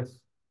minimize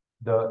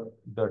the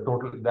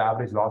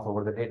average loss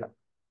over the data.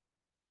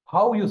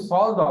 How you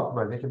solve the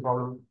optimization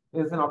problem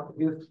is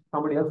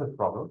somebody else's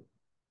problem.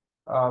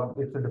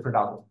 It's a different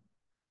algorithm.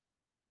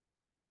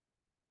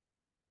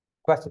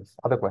 Questions?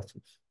 Other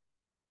questions?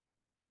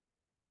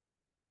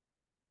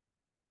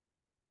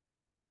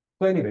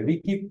 So anyway,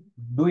 we keep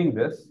doing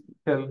this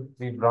till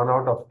we run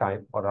out of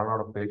time or run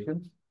out of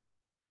patience,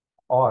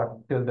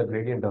 or till the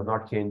gradient does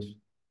not change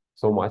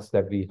so much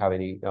that we have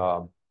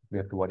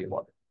to worry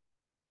about it.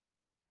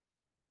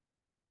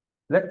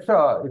 Let's,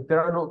 if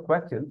there are no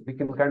questions, we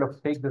can kind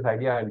of take this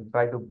idea and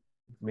try to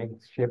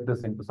shape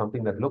this into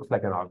something that looks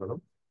like an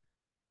algorithm.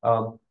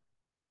 And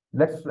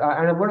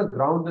I'm going to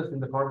ground this in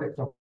the context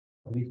of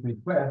least mean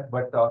square,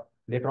 but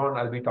later on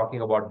I'll be talking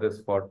about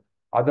this for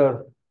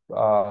other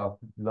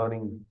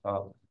learning,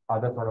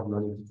 other sort of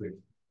learning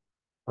situations.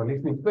 For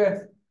least mean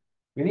squares,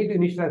 we need to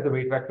initialize the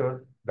weight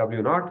vector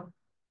W naught,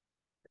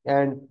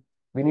 and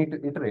we need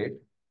to iterate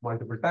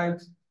multiple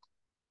times.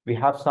 We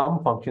have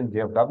some function J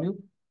of W.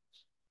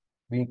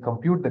 We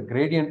compute the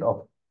gradient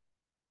of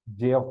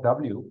J of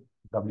W,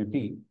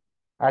 Wt,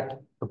 at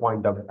the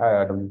point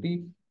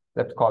Wt.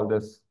 Let's call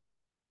this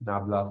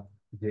nabla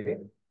J,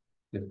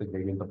 just the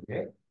gradient of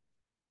J.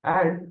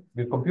 And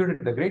we've computed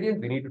the gradient.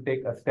 We need to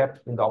take a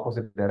step in the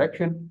opposite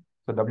direction.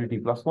 So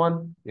Wt plus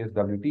 1 is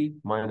Wt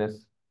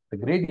minus the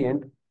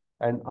gradient,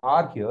 and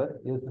R here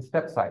is the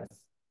step size.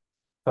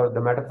 So the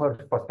metaphor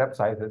for step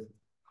size is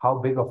how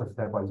big of a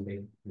step are you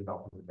taking in the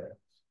opposite direction.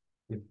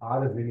 If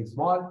R is really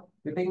small,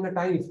 you're taking a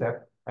tiny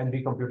step and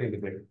recomputing the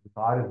gradient. If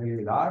R is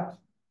really large,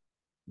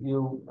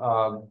 you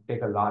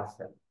take a large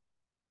step.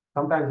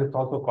 Sometimes it's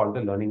also called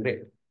the learning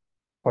rate.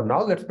 For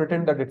now, let's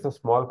pretend that it's a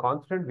small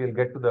constant. We'll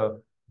get to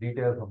the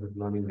details of this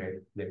learning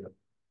rate later.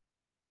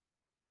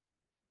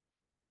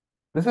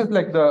 This is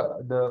like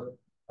the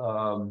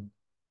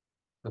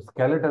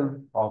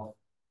skeleton of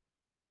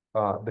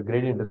the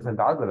gradient descent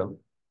algorithm.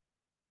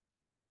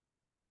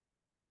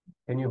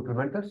 Can you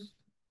implement this?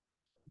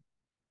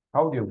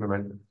 How do you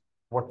implement this?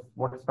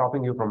 What's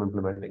stopping you from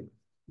implementing?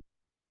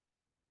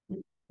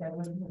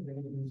 Calculating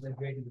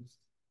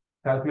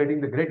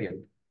the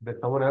gradient. Did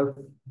someone else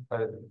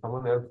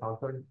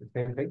answered the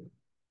same thing?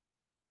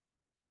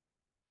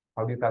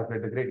 How do you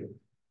calculate the gradient?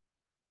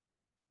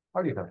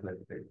 How do you calculate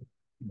the gradient?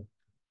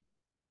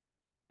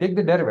 Take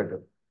the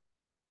derivative.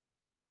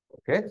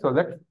 Okay, so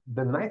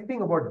the nice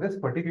thing about this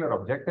particular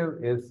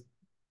objective is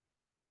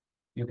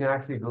you can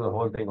actually do the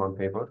whole thing on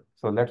paper.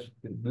 So let's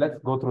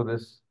go through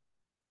this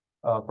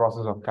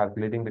process of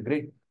calculating the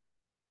gradient.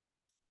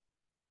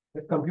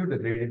 Let's compute the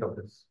gradient of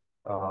this.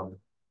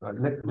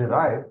 Let's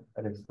derive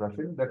an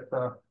expression that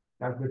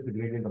calculates the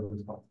gradient of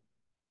this function.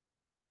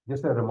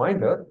 Just a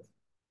reminder,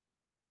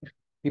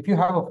 if you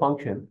have a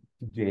function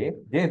J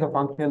is a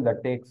function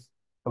that takes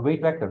a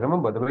weight vector.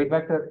 Remember, the weight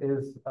vector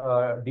is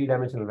a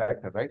d-dimensional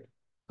vector, right?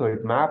 So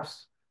it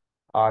maps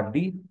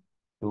Rd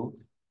to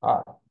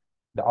R.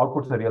 The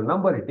output's a real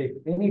number. It takes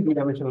any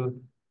d-dimensional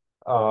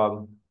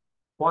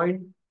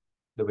point,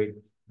 the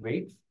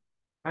weights,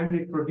 and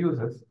it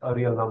produces a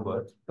real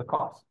number, the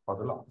cost or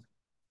the loss.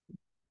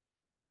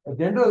 A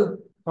general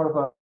sort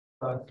of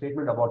a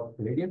statement about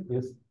gradient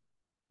is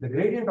the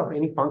gradient of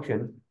any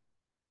function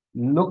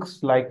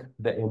looks like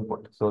the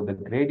input. So the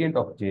gradient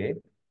of j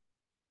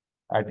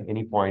at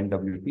any point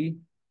wt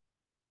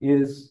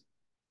is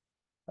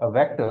a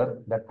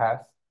vector that has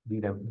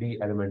d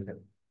element in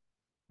it.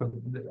 So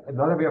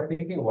another way of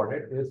thinking about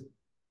it is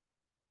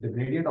the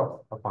gradient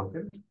of a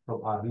function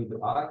from Rv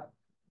to R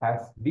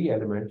has d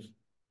elements,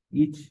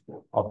 each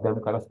of them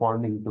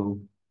corresponding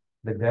to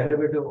the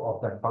derivative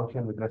of that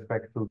function with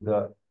respect to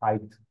the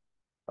ith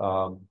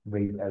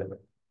weight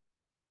element.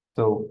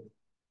 So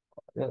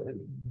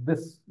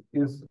this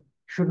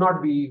should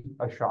not be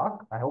a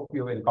shock. I hope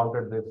you've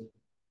encountered this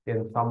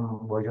in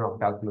some version of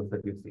calculus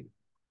that you see.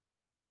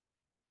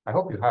 I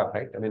hope you have,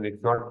 right? I mean,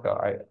 it's not,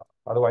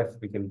 otherwise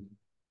we can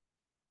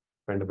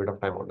spend a bit of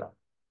time on that.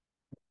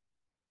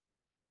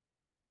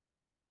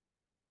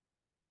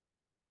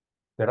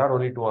 There are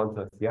only two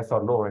answers, yes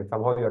or no, and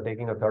somehow you're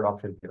taking a third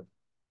option here.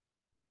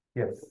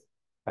 Yes,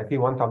 I see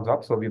one thumbs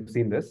up, so we've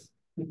seen this.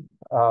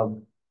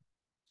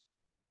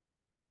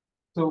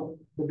 So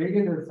the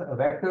gradient is a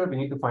vector. We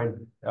need to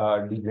find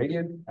d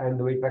gradient, and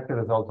the weight vector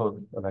is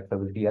also a vector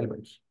with d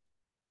elements.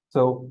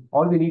 So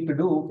all we need to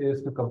do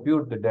is to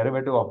compute the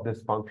derivative of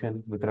this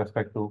function with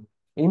respect to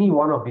any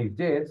one of these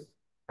j's,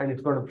 and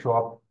it's going to show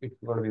up. It's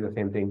going to be the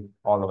same thing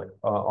all the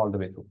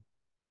way through.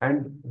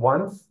 And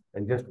once,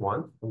 and just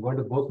once, I'm going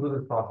to go through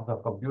this process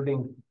of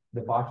computing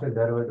the partial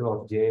derivative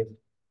of j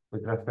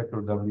with respect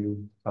to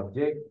w sub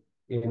j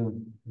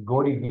in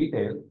gory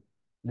detail.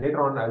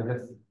 Later on, I'll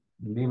just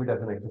leave it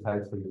as an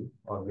exercise for you,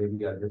 or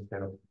maybe I'll just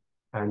kind of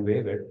hand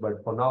wave it.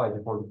 But for now, I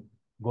just want to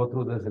go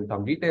through this in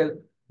some detail.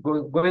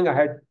 Going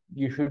ahead,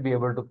 you should be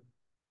able to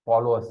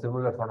follow a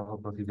similar sort of a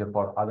procedure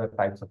for other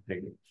types of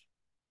gradients.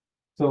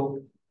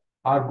 So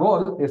our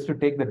goal is to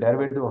take the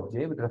derivative of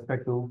j with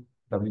respect to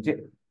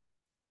wj.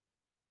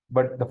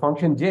 But the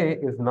function j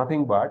is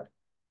nothing but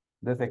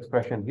this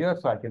expression here,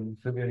 so I can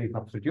trivially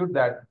substitute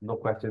that, no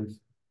questions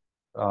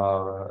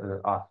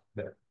asked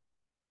there.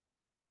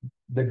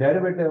 The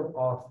derivative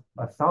of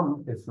a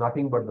sum is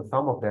nothing but the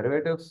sum of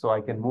derivatives, so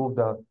I can move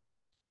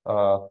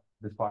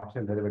this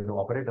partial derivative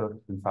operator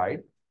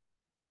inside,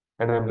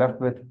 and I'm left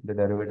with the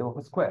derivative of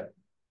a square.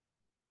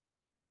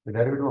 The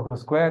derivative of a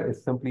square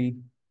is simply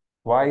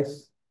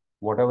twice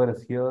whatever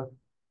is here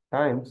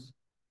times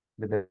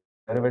the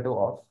derivative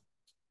of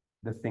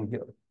this thing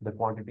here, the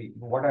quantity.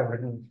 What I've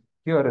written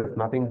here is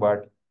nothing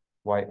but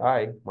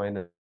yi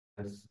minus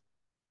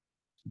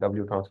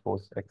w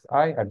transpose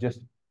xi. I've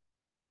just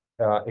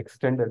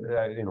extended,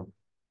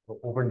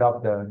 opened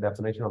up the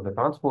definition of the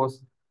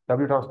transpose.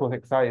 W transpose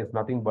xi is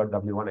nothing but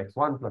w1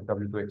 x1 plus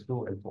w2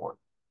 x2 and so on.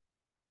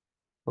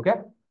 Okay?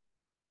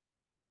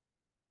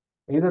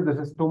 Either this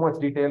is too much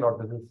detail or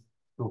this is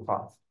too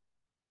fast.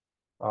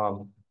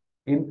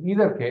 In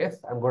either case,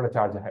 I'm going to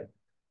charge ahead.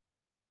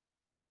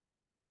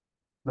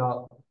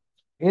 Now,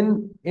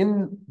 in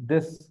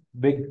this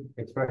big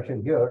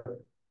expression here,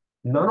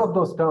 none of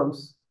those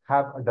terms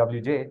have a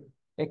wj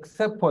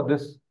except for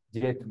this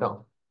jth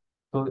term.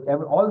 So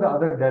all the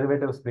other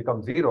derivatives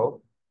become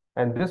 0,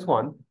 and this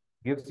one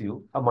gives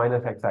you a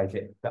minus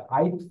xij. The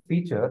ith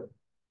feature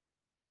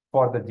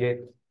for the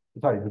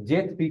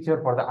jth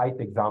feature for the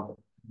ith example.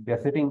 We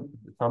are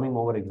summing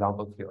over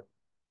examples here.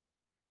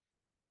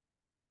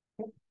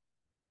 Okay.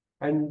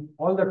 And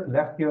all that's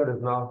left here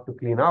is now to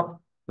clean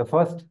up. The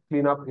first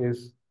cleanup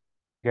is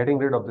getting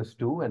rid of this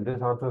 2, and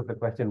this answers the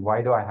question,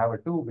 why do I have a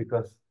 2?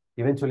 Because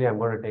eventually I'm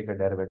going to take a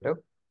derivative.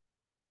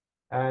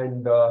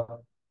 And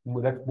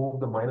let's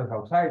move the minus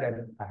outside,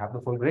 and I have the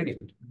full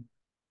gradient.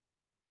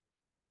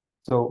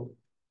 So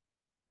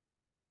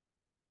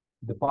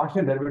the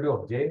partial derivative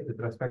of j with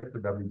respect to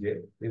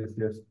wj is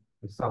just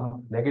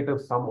some negative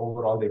sum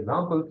over all the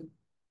examples,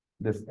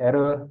 this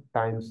error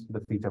times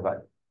the feature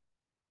value.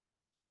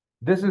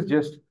 This is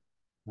just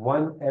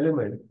one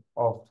element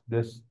of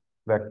this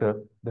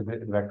vector, the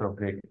vector of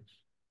gradients.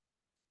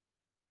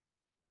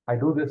 I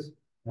do this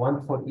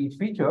once for each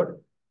feature,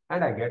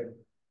 and I get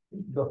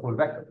the full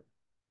vector.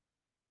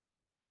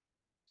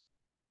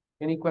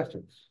 Any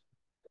questions?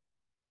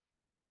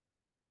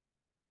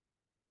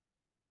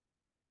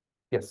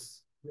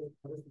 Yes.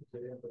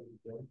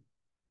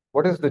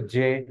 What is the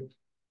j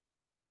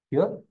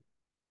here?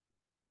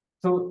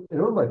 So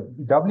remember,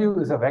 w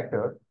is a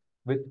vector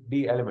with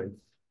d elements.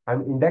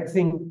 I'm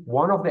indexing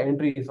one of the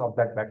entries of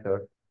that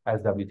vector as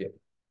wj.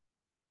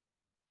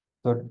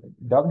 So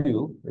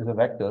w is a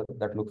vector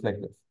that looks like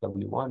this,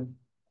 w1.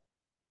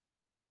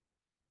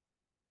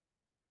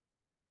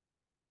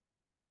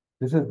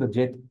 This is the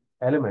jth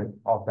element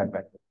of that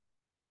vector.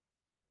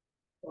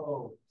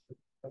 Oh,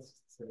 that's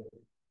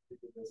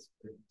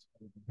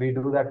we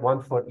do that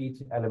once for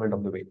each element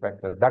of the weight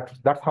vector.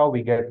 That's how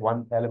we get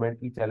one element,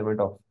 each element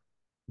of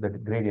the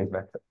gradient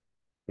vector.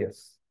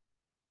 Yes.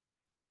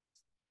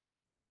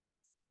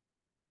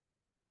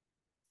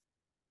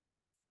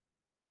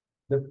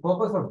 The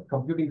purpose of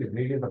computing the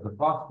gradient of the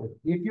cost is,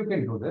 if you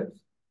can do this,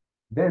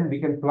 then we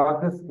can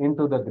plug this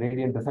into the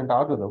gradient descent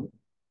algorithm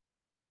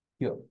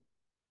here.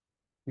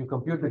 You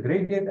compute the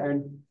gradient,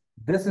 and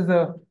this is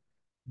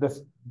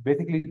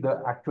basically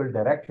the actual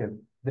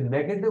direction. The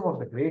negative of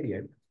the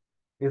gradient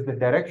is the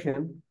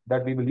direction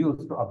that we will use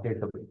to update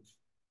the weights.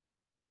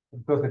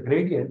 Because the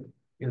gradient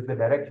is the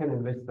direction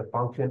in which the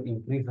function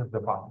increases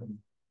the path.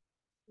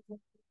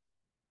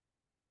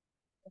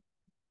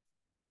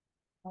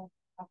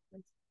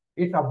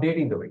 It's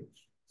updating the weights.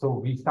 So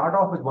we start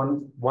off with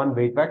one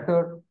weight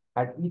vector.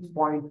 At each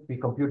point, we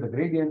compute the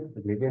gradient.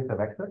 The gradient is a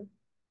vector.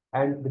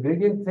 And the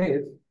gradient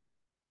says,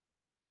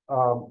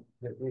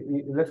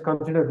 let's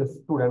consider this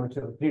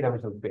three-dimensional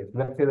space.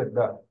 Let's say that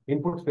the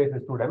input space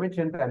is 2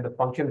 dimensions and the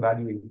function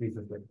value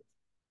increases like this.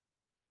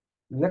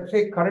 Let's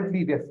say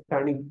currently they're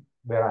standing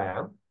where I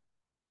am,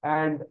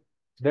 and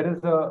there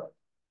is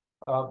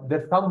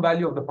there's some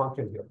value of the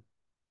function here.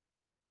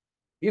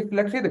 If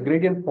let's say the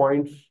gradient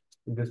points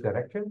in this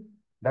direction,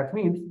 that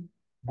means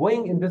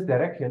going in this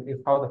direction is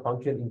how the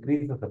function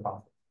increases the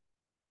path.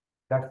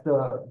 That's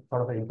the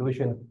sort of an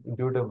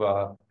intuitive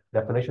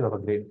definition of a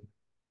gradient.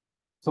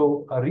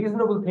 So a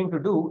reasonable thing to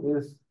do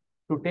is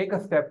to take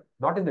a step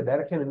not in the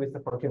direction in which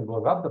the function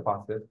goes up the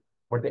fastest,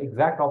 but the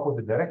exact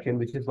opposite direction,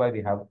 which is why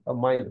we have a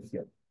minus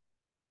here.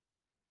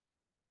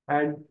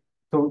 And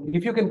so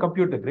if you can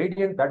compute the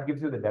gradient, that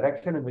gives you the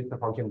direction in which the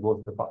function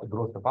grows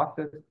the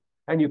fastest,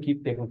 and you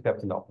keep taking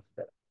steps in the opposite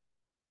direction.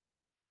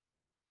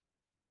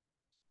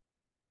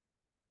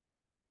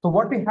 So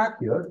what we have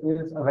here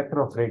is a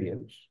vector of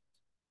gradients,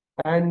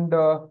 and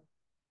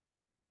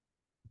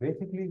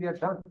basically we are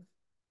done.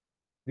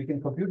 We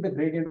can compute the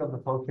gradient of the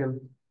function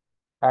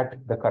at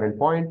the current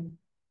point,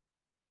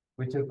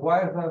 which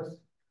requires us,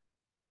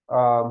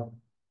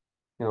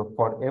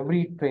 for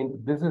every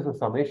this is a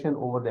summation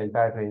over the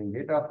entire training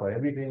data. For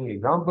every training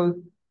example,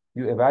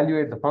 you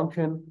evaluate the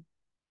function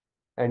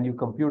and you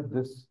compute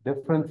this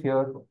difference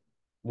here.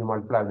 You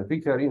multiply the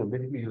feature,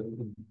 basically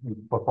you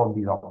perform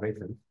these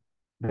operations.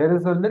 There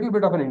is a little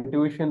bit of an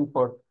intuition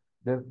for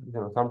this.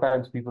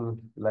 Sometimes people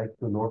like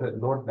to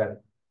note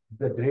that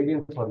the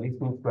gradient for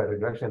least mean square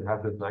regression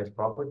has this nice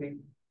property.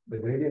 The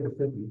gradient is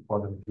simply for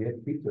the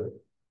gauge feature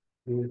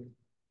is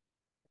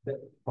that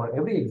for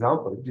every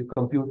example, you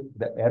compute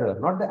the error,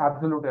 not the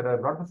absolute error,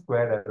 not the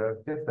square error,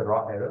 just the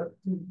raw error,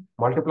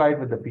 multiply it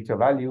with the feature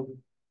value,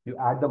 you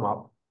add them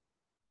up,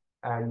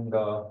 and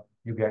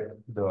you get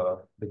the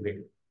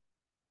gradient.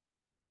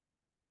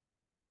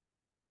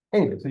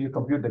 Anyway, so you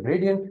compute the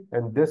gradient,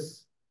 and there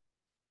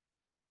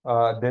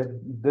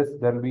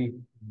will be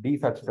d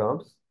such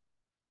terms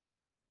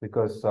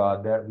because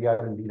we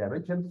are in d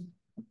dimensions,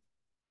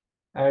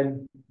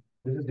 and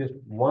this is just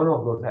one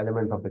of those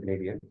elements of the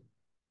gradient.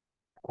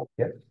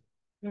 Yes.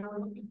 We're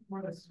looking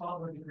for the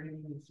spot where the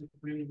gradient is just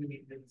really,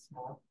 really, really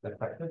small. That's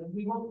right. But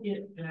we won't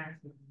get an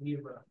actual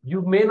 0.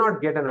 You may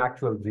not get an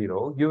actual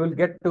 0. You will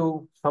get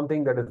to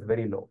something that is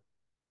very low.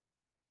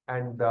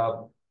 And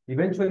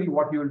eventually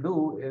what you will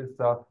do is,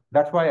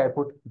 that's why I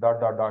put ...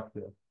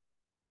 here.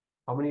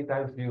 How many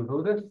times do you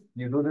do this?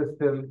 You do this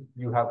till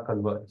you have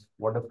converged.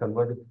 What does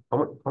converge?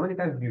 How many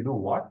times do you do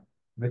what?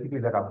 Basically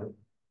that update.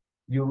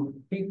 You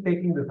keep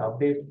taking this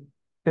update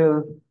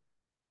till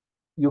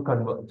you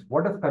converge.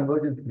 What does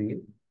convergence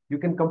mean? You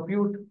can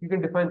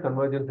define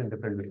convergence in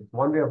different ways.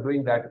 One way of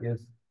doing that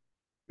is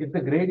if the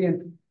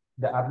gradient,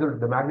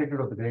 the magnitude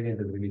of the gradient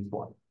is really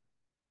small.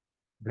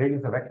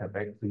 Gradient is a vector,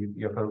 right? So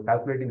you're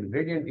calculating the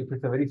gradient. If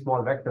it's a very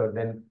small vector,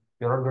 then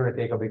you're not going to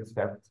take a big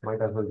step.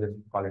 Might as well just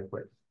call it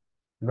quits.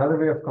 Another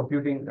way of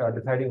computing,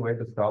 deciding when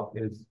to stop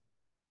is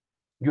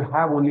you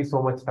have only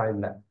so much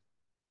time left.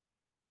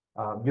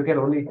 You have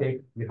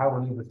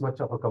only this much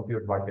of a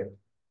compute budget.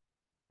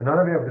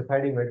 Another way of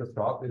deciding when to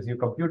stop is you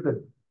compute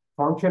the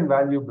function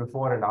value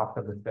before and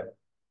after the step.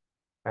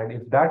 And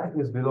if that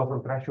is below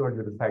some threshold,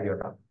 you decide you're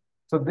done.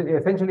 So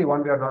essentially,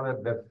 one way or another,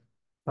 there's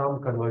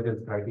some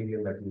convergence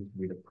criterion that needs to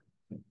be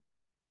defined.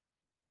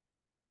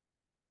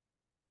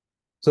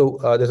 So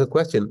there's a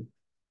question.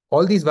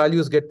 All these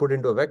values get put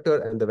into a vector,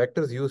 and the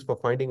vector is used for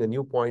finding a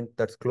new point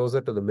that's closer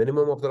to the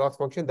minimum of the loss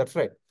function. That's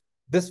right.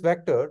 This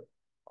vector,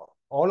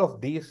 all of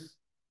these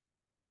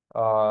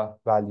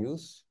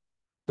values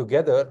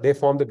together, they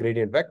form the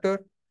gradient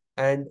vector.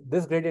 And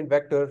this gradient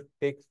vector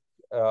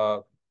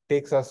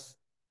takes us,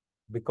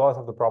 because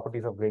of the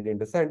properties of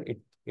gradient descent,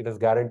 it is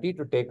guaranteed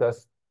to take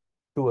us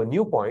to a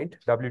new point,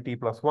 Wt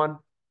plus 1,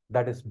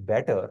 that is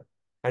better.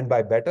 And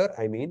by better,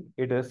 I mean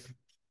it has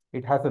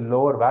a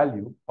lower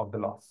value of the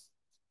loss,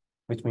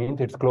 which means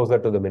it's closer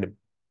to the minimum.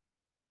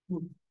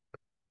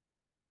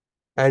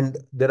 And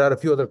there are a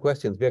few other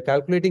questions. We are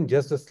calculating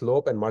just the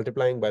slope and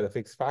multiplying by the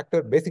fixed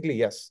factor. Basically,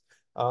 yes.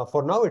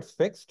 For now, it's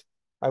fixed.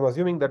 I'm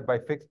assuming that by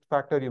fixed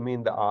factor, you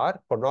mean the R.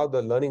 For now,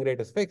 the learning rate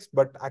is fixed,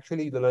 but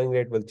actually the learning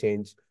rate will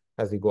change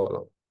as we go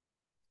along.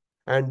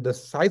 And the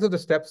size of the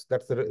steps,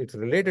 it's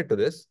related to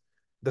this.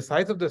 The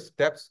size of the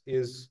steps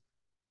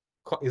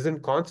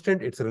isn't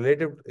constant. It's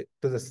related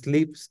to the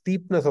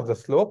steepness of the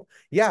slope.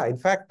 Yeah, in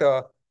fact,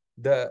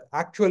 the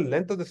actual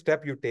length of the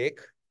step you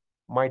take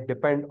might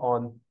depend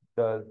on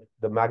the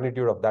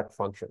magnitude of that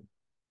function,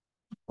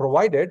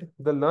 provided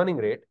the learning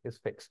rate is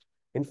fixed.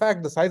 In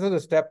fact, the size of the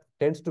step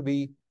tends to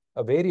be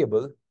a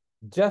variable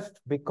just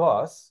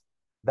because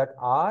that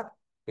R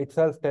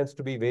itself tends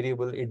to be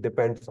variable. It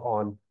depends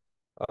on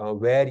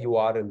where you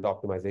are in the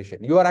optimization.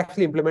 You are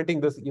actually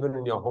implementing this even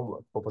in your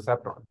homework for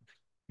perceptron.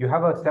 You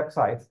have a step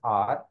size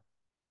R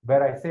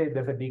where I say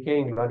there's a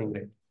decaying learning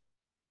rate.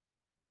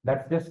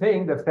 That's just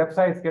saying the step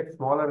size gets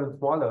smaller and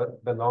smaller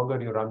the longer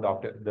you run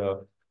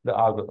the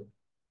algorithm.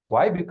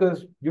 Why?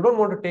 Because you don't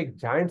want to take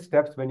giant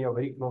steps when you're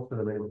very close to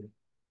the minimum.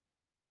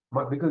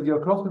 Because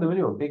you're close to the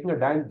minimum, taking a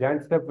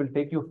giant step will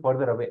take you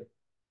further away.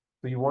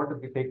 So you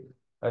want to take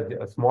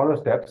smaller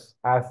steps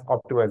as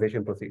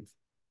optimization proceeds.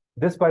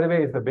 This, by the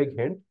way, is the big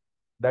hint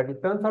that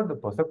it turns out the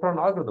perceptron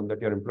algorithm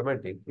that you're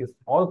implementing is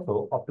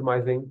also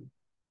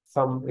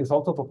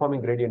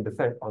performing gradient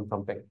descent on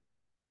something.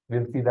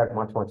 We'll see that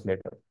much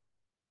later.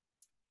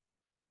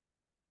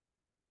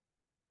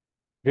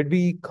 Did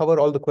we cover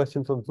all the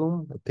questions on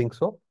Zoom? I think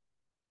so.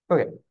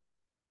 Okay.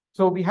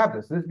 So we have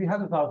this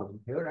algorithm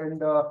here,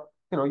 and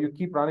you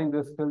keep running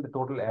this till the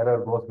total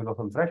error goes below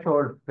some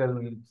threshold, till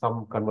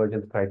some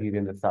convergence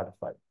criterion is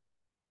satisfied.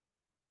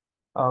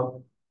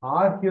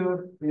 R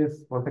here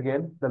is once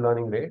again the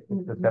learning rate,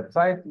 the step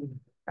size,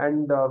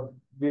 and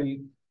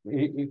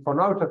for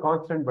now it's a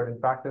constant, but in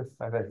practice,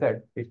 as I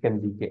said, it can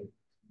decay.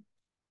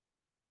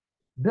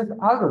 This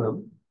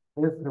algorithm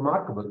is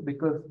remarkable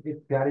because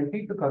it's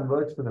guaranteed to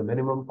converge to the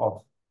minimum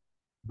of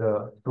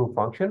the true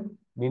function,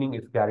 meaning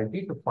it's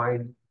guaranteed to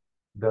find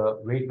the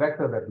weight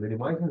vector that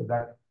minimizes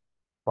that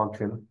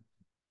function,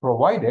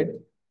 provided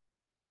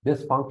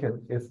this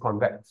function is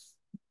convex.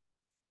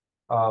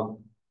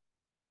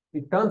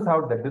 It turns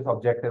out that this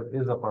objective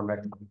is a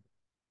convex function.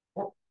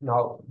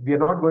 Now, we are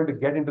not going to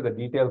get into the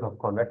details of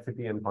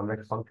convexity and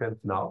convex functions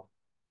now,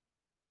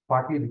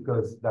 partly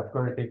because that's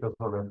going to take us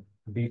on a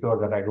detour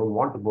that I don't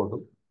want to go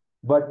to.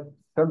 But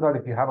turns out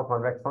if you have a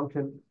convex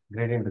function,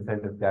 gradient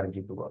descent is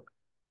guaranteed to work.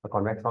 A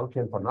convex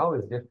function for now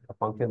is just a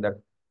function that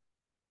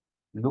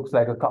looks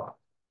like a cup.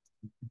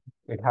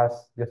 It has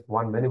just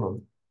one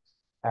minimum,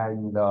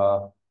 and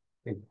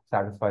it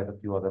satisfies a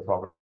few other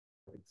properties.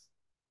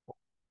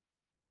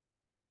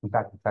 In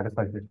fact, it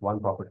satisfies just one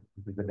property,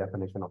 which is the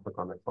definition of the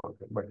convex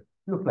function, but it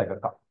looks like a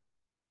cup.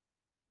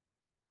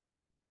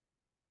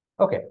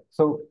 Okay,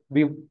 so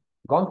we've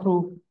gone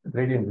through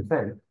gradient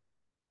descent.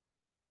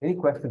 Any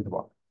questions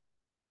about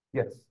it?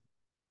 Yes.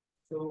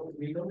 So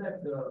we know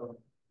that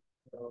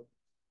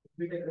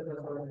we take the first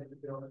order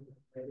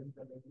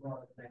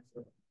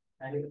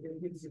and if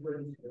it's equal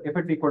to zero. If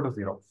it's equal to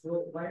zero.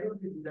 So why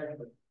don't we do that?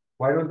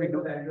 Why don't we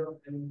do that?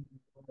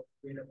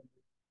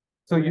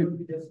 So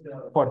you just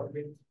for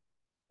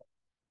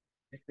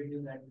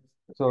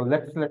so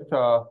let's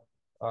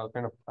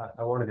kind of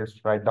I want to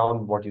just write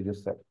down what you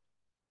just said.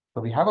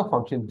 So we have a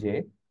function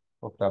j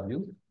of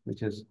w,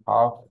 which is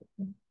half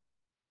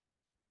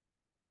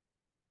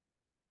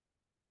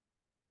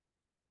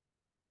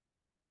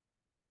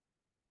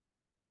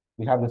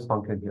we have this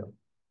function here.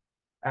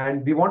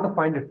 And we want to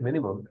find its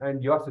minimum.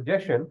 And your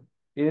suggestion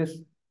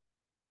is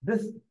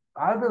this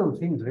algorithm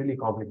seems really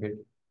complicated.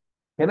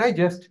 Can I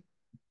just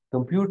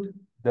compute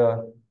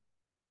the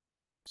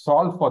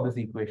solve for this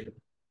equation?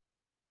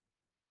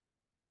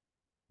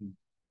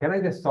 Can I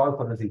just solve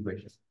for this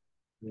equation?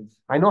 Yes.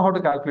 I know how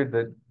to calculate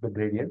the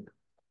gradient.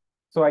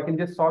 So I can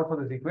just solve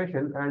for this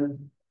equation,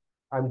 and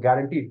I'm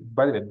guaranteed,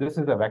 by the way, this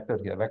is a vector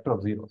here, vector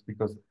of zeros,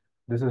 because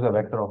this is a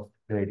vector of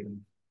gradient.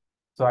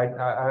 So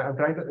I'm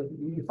trying to,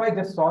 if I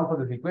just solve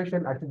for this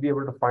equation, I should be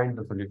able to find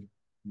the solution.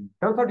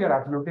 Turns out you're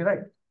absolutely right.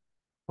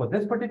 For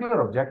this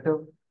particular objective,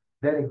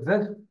 there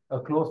exists a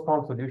closed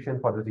form solution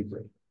for this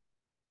equation.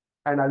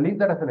 And I'll leave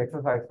that as an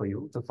exercise for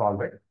you to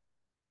solve it.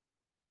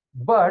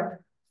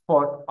 But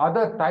for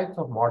other types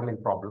of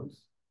modeling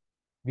problems,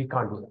 we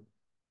can't do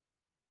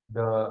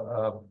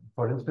that.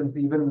 For instance,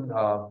 even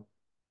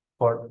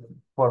for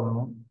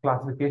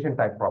classification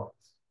type problems,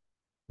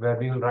 where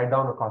we will write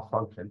down a cost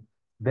function,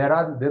 there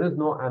is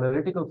no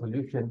analytical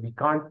solution.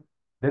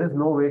 There is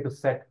no way to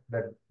set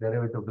that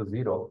derivative to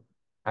zero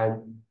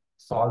and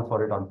solve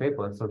for it on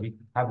paper. So we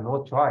have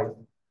no choice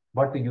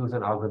but to use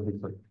an algorithmic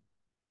solution.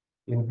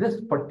 In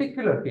this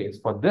particular case,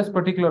 for this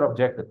particular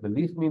objective, the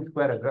least mean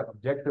square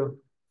objective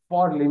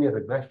for linear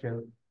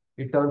regression,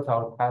 it turns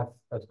out has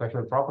a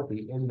special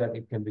property in that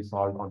it can be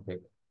solved on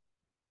paper.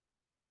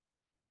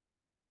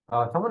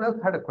 Someone else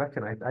had a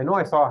question. I know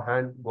I saw a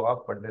hand go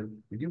up, but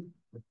then did you?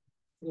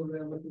 So we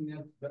are looking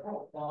at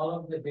all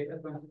of the data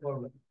points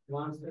for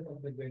one step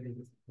of the gradient,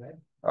 right?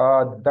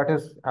 That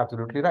is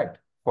absolutely right.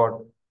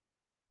 For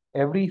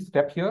every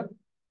step here,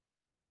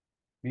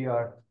 we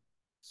are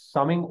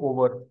summing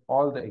over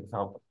all the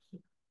examples.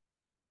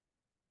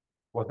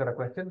 Was there a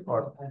question?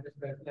 Or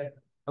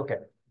okay,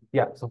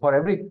 yeah. So for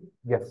every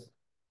yes.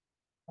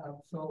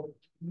 So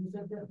you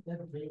said that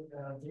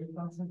J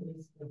function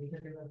is a data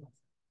driven function.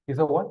 Is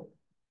a what?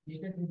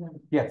 Data driven.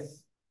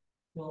 Yes.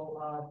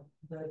 So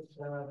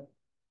the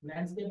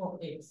landscape of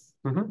X.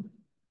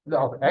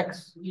 Of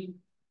X.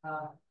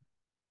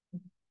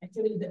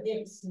 Actually, the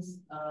X is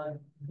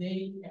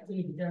they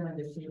actually determine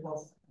the shape of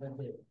the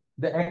J.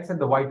 the x and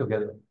the y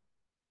together,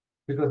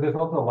 because there's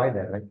also a y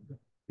there, right?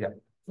 Yeah.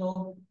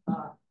 So,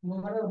 no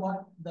matter what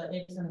the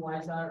x and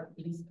y's are,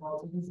 it is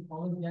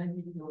always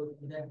guaranteed to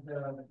that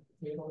the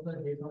shape of the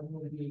data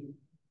will be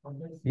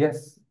complex.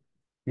 Yes.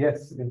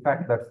 Yes. In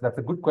fact, that's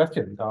a good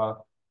question.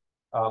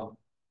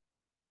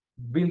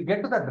 We'll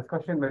get to that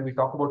discussion when we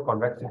talk about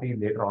convexity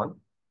later on,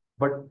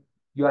 but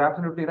you're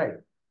absolutely right.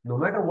 No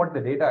matter what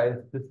the data is,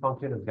 this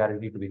function is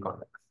guaranteed to be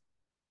convex.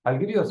 I'll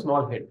give you a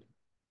small hint.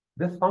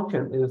 This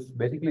function is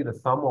basically the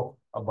sum of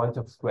a bunch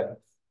of squares.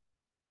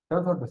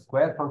 Turns out the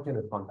square function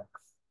is convex,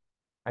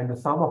 and the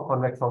sum of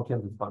convex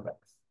functions is convex.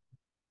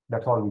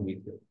 That's all we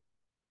need here.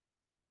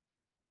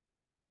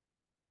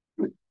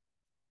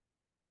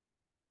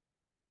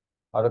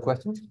 Other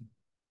questions?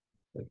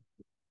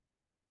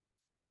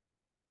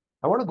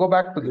 I want to go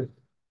back to this.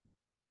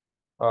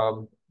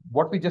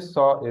 What we just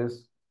saw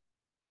is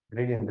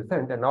gradient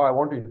descent, and now I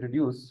want to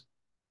introduce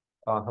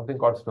something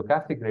called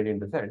stochastic gradient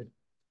descent,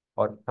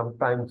 or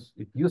sometimes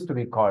it used to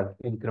be called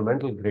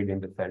incremental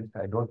gradient descent.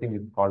 I don't think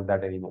it's called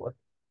that anymore.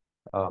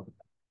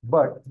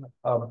 But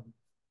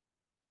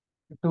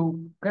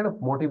to kind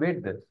of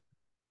motivate this,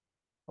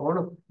 I want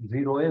to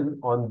zero in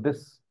on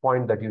this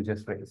point that you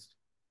just raised.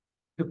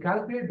 To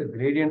calculate the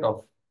gradient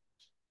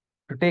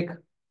to take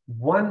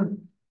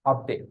one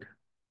update,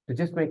 to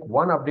just make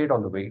one update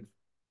on the weight,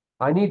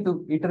 I need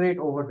to iterate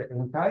over the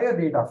entire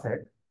data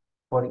set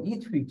for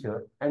each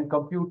feature and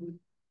compute,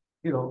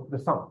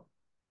 the sum.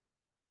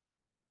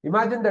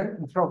 Imagine that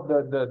instead of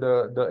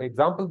the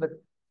example that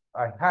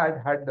I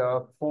had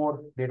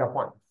 4 data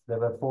points. There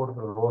were 4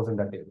 rows in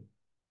that table.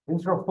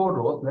 Instead of 4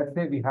 rows, let's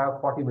say we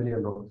have 40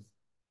 million rows.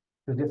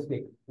 To just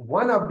take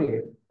one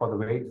update for the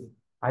weights,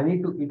 I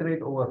need to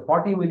iterate over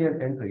 40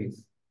 million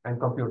entries and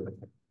compute the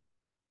thing.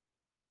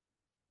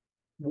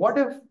 Why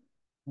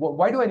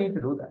do I need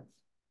to do that?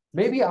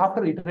 Maybe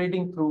after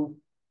iterating through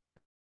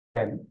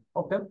 10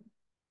 of them,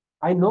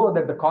 I know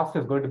that the cost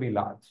is going to be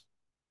large.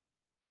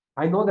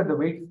 I know that the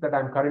weights that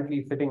I'm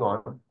currently sitting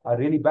on are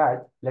really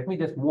bad. Let me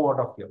just move out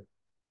of here.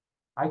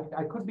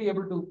 I could be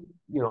able to,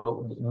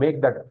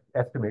 make that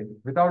estimate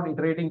without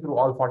iterating through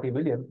all 40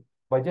 million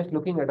by just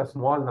looking at a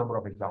small number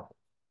of examples,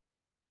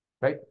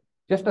 right?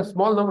 Just a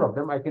small number of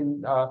them. I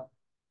can,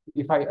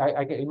 if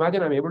I can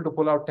imagine I'm able to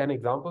pull out 10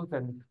 examples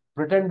and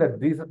pretend that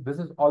this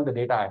is all the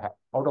data I have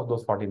out of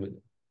those 40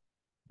 million,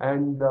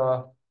 and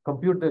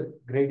compute the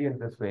gradient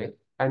this way.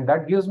 And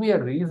that gives me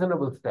a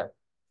reasonable step.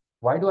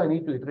 Why do I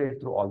need to iterate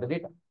through all the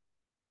data?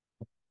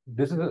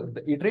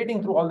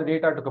 Iterating through all the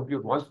data to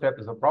compute one step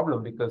is a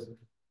problem, because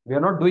we are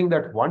not doing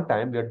that one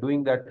time. We are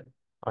doing that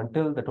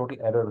until the total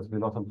error is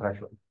below some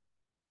threshold,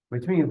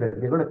 which means that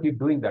we're going to keep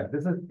doing that.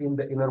 This is in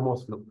the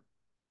innermost loop.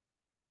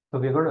 So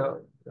we're going to,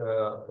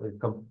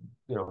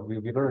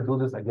 we're going to do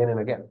this again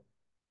and again.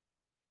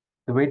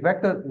 The weight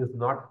vector is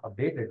not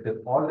updated till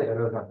all the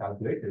errors are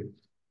calculated.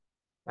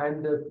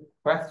 And the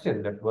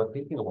question that we're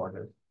thinking about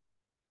is,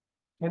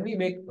 can we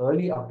make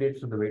early updates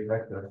to the weight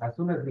vector as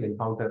soon as we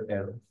encounter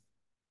errors,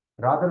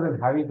 rather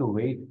than having to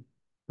wait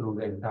through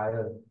the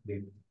entire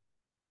data?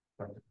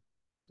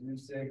 You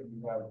say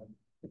you have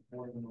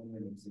 40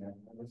 million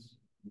examples,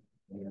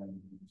 and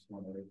you just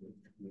want to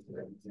look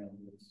at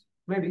examples.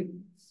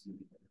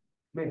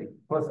 Maybe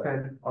first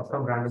 10 or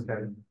some random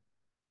 10.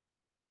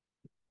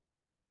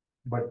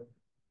 But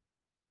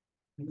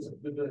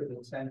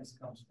the 10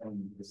 comes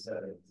from the set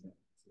of examples.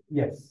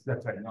 Yes,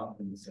 that's right. Not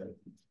from the set of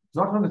features.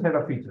 Not from the set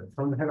of features,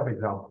 from the set of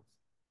examples.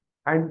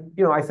 And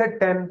I said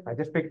 10, I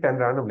just picked 10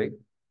 randomly.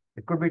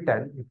 It could be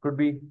 10, it could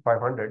be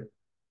 500.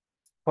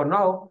 For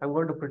now, I'm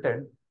going to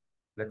pretend,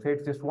 let's say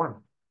it's just 1.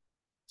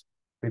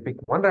 We pick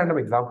one random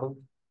example,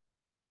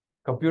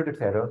 compute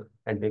its error,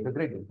 and take a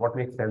gradient. What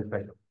makes 10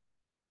 special?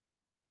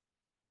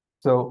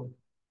 So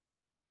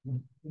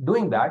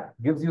doing that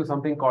gives you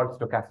something called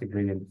stochastic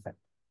gradient descent.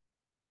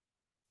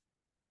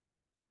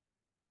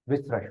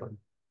 Which threshold?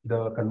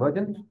 The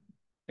convergence?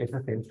 It's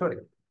the same story.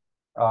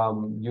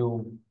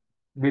 We'll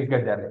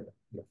get there later.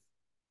 Yes.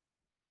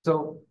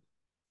 So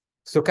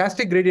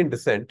stochastic gradient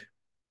descent.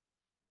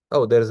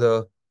 Oh, there's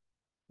a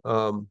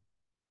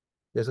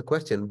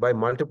question. By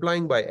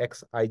multiplying by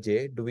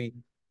xij, do we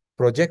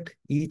project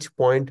each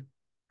point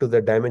to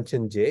the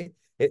dimension j?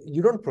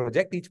 You don't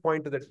project each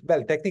point to the,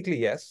 well, technically,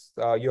 yes.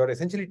 You're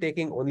essentially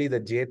taking only the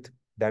jth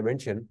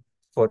dimension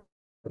for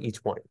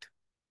each point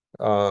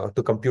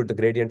to compute the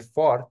gradient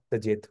for the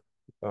jth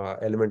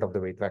element of the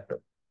weight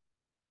vector.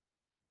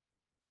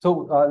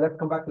 So let's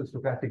come back to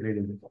stochastic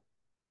gradient descent.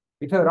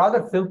 It's a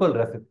rather simple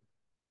recipe.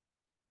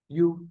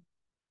 You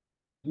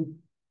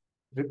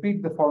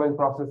repeat the following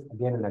process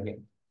again and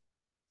again.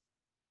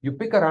 You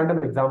pick a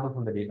random example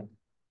from the data.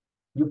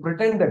 You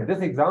pretend that this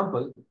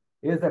example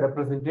is a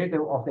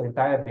representative of the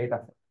entire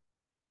data set.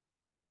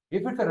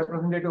 If it's a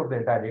representative of the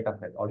entire data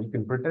set, or you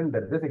can pretend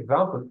that this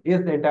example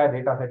is the entire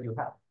data set you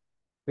have,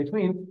 which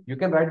means you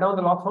can write down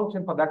the loss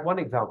function for that one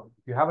example.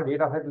 If you have a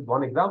data set with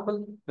one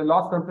example, the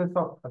loss consists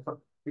of,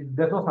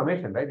 there's no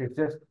summation, right? It's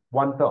just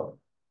one term.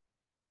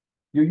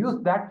 You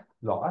use that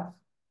loss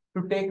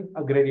to take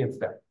a gradient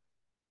step.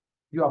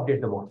 you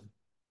update them all.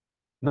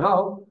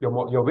 Now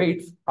your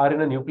weights are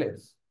in a new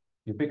place.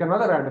 You pick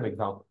another random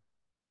example.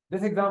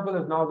 This example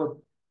is now the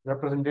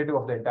representative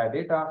of the entire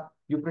data.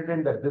 You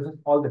pretend that this is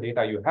all the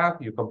data you have.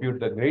 You compute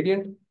the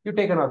gradient. You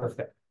take another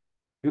step.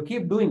 You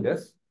keep doing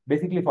this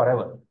basically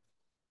forever.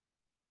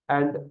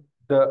 And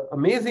the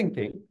amazing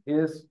thing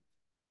is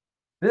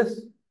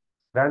this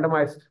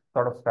randomized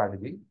sort of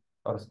strategy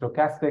or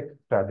stochastic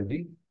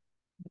strategy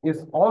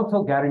is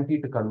also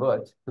guaranteed to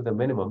converge to the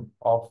minimum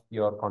of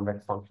your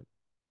convex function.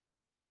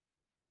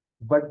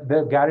 But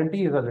the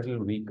guarantee is a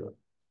little weaker.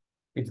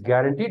 It's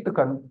guaranteed to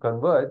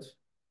converge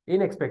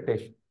in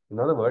expectation. In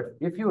other words,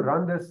 if you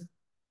run this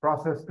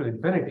process to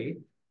infinity,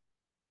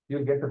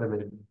 you'll get to the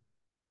minimum,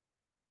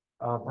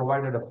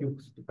 provided a few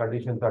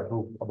conditions are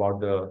true about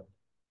the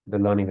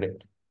learning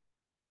rate.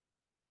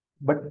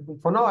 But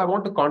for now, I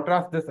want to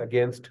contrast this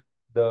against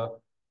the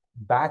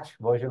batch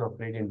version of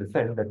gradient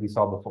descent that we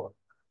saw before.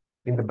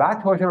 In the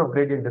batch version of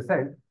gradient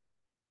descent,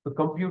 to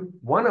compute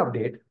one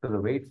update to the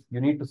weights,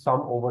 you need to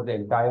sum over the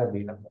entire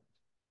data set.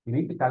 You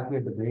need to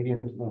calculate the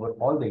gradients over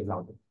all the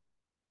examples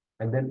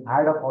and then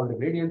add up all the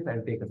gradients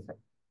and take a step.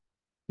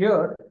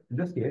 Here, in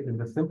this case, in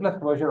the simplest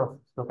version of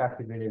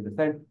stochastic gradient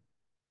descent,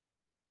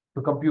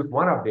 to compute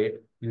one update,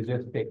 you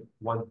just take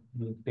one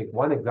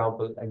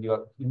example and you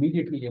are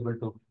immediately able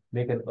to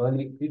make an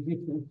early,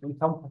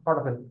 some sort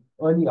of an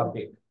early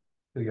update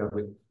to your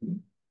weight.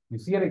 You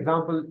see an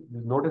example,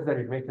 you notice that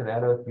it makes an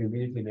error, you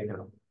immediately make an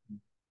update.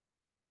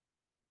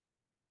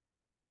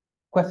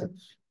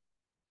 Questions?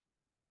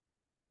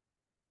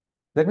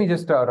 Let me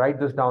just write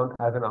this down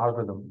as an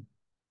algorithm.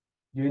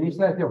 You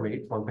initialize your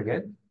weights once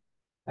again,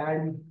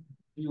 and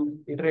you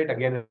iterate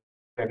again and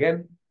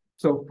again.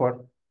 So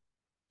for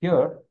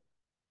here,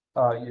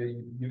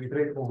 you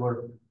iterate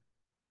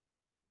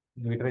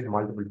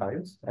multiple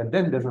times, and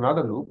then there's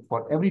another loop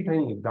for every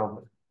training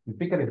example. You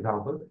pick an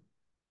example,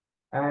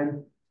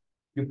 and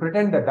you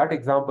pretend that that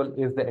example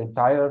is the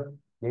entire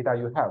data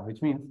you have,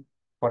 which means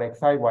for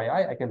xi, yi,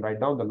 I can write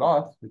down the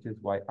loss, which is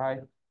yi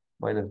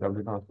minus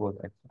w transpose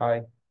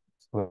xi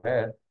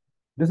square.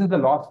 This is the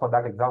loss for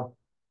that example.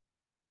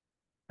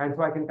 And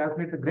so I can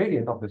calculate the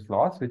gradient of this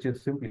loss, which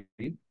is simply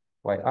yi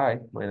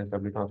minus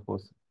w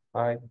transpose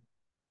I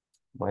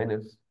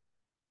minus.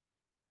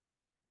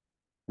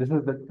 This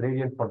is the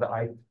gradient for the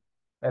ith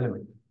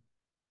element.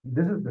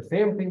 This is the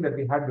same thing that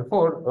we had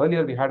before.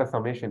 Earlier, we had a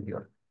summation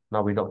here.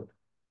 Now we don't.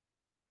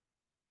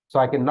 So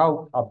I can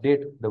now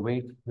update the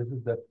weight. This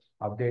is the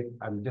update.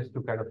 And just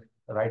to kind of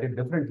write it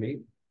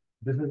differently,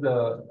 this is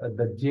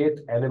the jth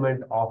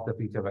element of the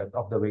feature vector,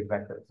 of the weight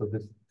vector. So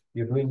this,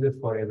 you're doing this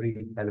for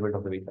every element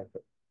of the weight vector.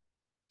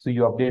 So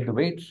you update the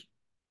weights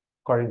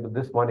according to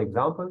this one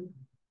example,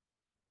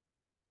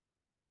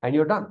 and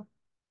you're done.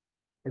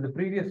 In the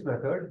previous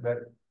method,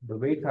 where the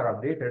weights are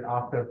updated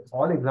after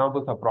all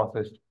examples are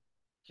processed,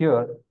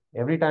 here,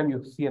 every time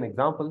you see an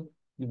example,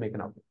 you make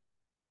an update,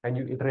 and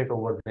you iterate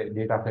over the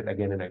data set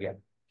again and again.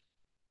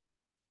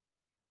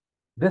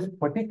 This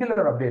particular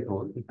update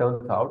rule, it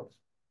turns out,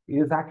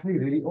 is actually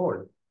really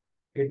old.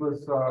 It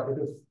was,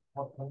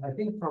 I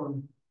think,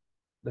 from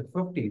the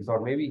 50s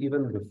or maybe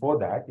even before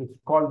that. It's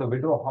called the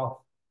Widow-Hoff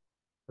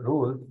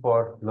rule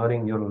for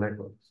learning neural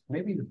networks,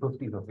 maybe the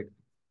 50s or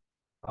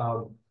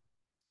 60s.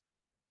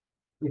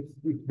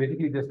 It's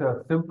basically just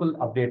a simple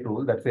update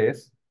rule that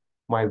says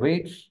my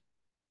weights,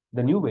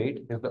 the new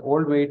weight is the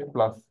old weight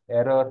plus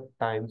error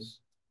times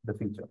the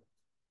feature.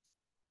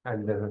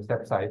 And there's a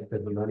step size,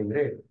 there's a learning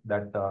rate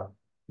that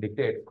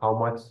dictates how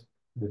much,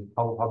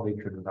 how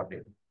big should it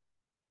update.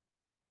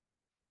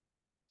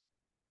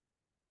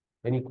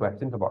 Any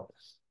questions about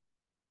this?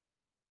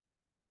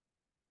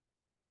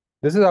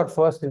 This is our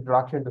first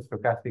introduction to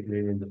stochastic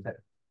gradient descent.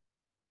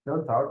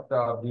 Turns out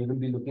we will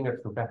be looking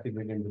at stochastic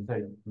gradient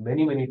descent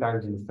many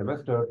times in the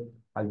semester.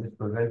 I'll just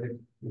present it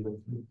in a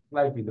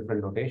slightly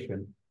different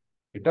notation.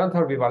 It turns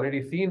out we've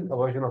already seen a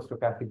version of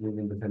stochastic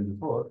gradient descent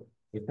before,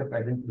 except I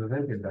didn't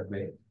present it that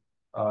way.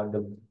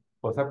 The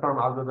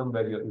perceptron algorithm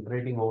where you're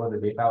iterating over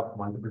the data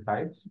multiple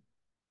times,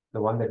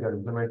 the one that you're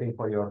implementing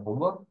for your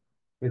homework,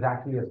 is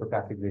actually a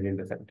stochastic gradient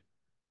descent.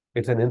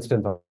 It's an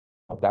instance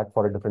of that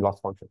for a different loss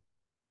function.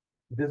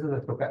 This is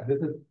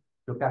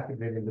stochastic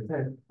gradient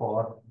descent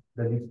for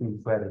the least mean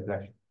square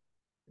regression.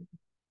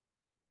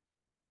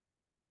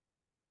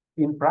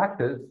 In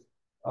practice,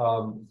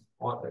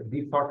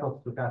 these sorts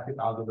of stochastic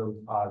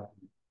algorithms are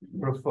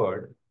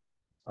preferred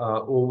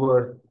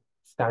over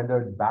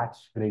standard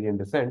batch gradient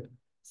descent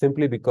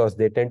simply because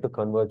they tend to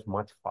converge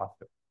much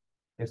faster,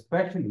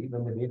 especially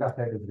when the data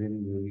set is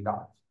really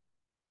large.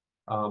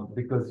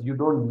 Because you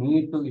don't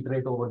need to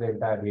iterate over the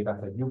entire data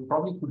set. You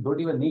probably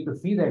don't even need to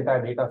see the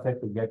entire data set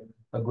to get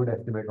a good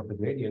estimate of the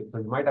gradient. So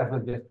you might as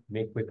well just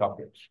make quick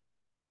updates.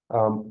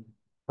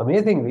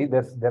 Amazingly,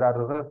 there are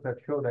results that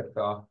show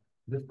that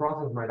this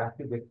process might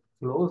actually get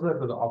closer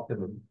to the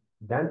optimum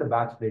than the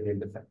batch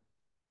gradient descent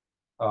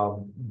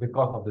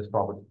because of this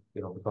property,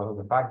 because of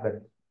the fact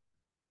that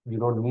you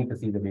don't need to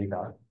see the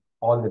data,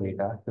 all the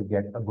data, to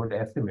get a good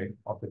estimate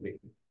of the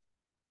gradient.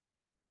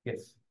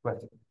 Yes,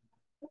 question.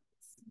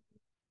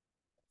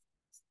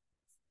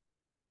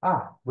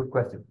 Good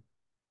question.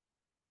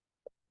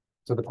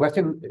 So the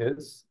question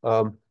is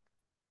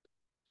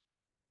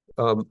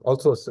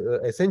also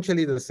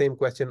essentially the same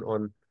question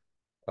on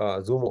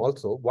Zoom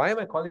also. Why am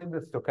I calling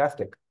this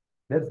stochastic?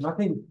 There's no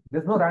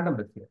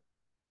randomness here.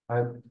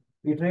 I'm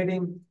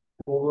iterating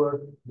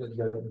over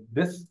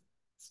this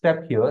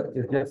step here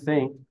is just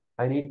saying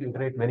I need to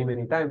iterate many,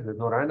 many times. There's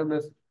no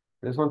randomness.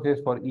 This one says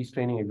for each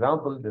training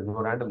example, there's no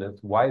randomness.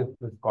 Why is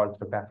this called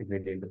stochastic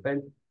gradient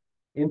descent?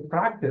 In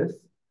practice,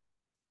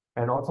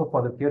 and also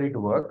for the theory to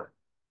work,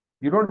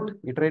 you don't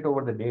iterate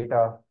over the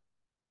data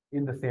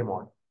in the same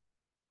order.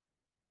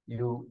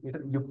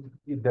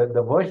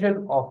 The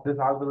version of this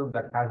algorithm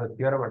that has a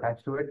theorem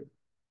attached to it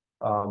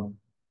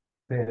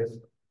says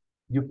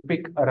you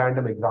pick a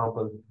random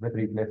example with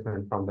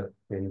replacement from the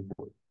training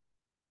pool.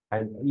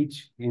 And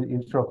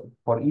instead of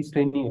for each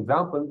training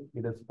example,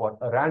 it is for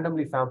a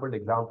randomly sampled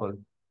example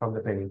from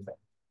the training set.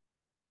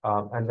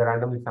 And the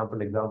randomly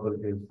sampled example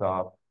is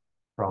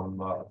from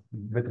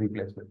with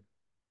replacement.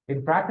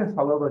 In practice,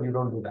 however, you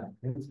don't do that.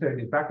 Instead,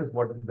 in practice,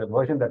 what the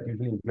version that's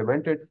usually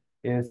implemented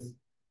is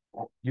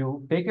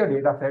you take your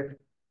data set,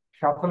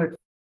 shuffle it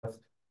first.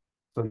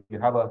 So you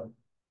have a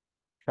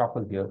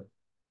shuffle here.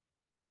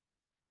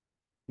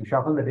 You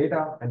shuffle the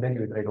data and then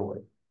you iterate over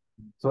it.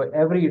 So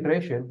every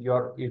iteration,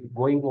 you're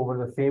going over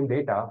the same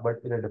data,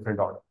 but in a different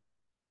order.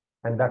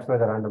 And that's where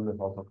the randomness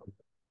also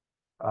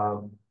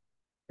comes.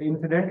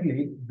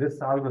 Incidentally,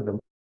 this algorithm,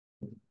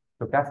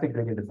 stochastic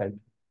gradient descent,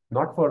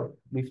 not for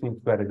least mean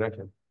square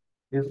regression,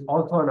 is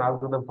also an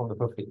algorithm from the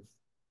 50s.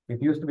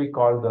 It used to be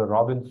called the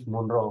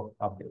Robbins-Monroe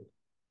update.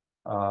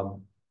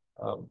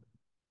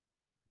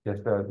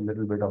 Just a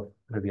little bit of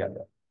trivia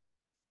there.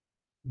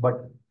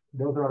 But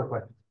those are all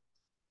questions.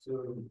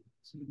 So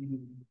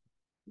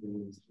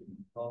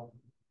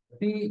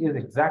T is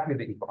exactly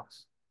the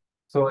epochs.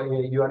 So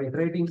you are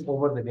iterating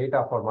over the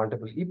data for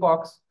multiple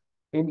epochs.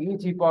 In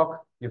each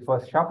epoch, you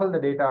first shuffle the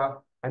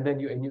data, and then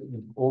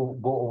you go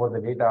over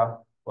the data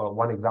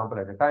one example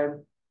at a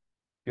time.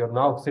 You're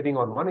now sitting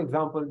on one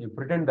example. You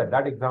pretend that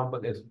that example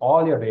is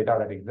all your data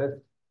that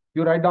exists.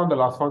 You write down the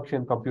loss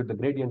function, compute the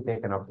gradient,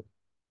 take an update.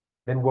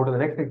 Then go to the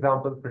next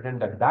example,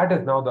 pretend that that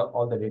is now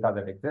all the data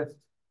that exists,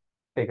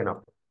 take an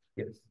update.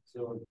 Yes.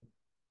 So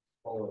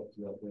follow up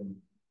to that then.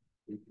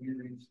 If you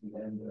reach the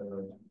end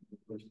of the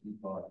first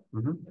epoch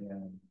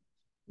and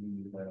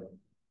you have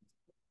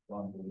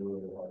gone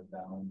below or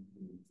down to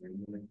the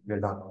gradient,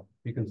 You're done.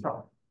 You can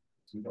stop.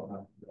 so you don't have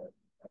to do that.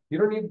 You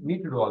don't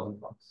need to do all these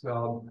blocks.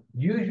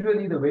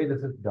 Usually the way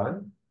this is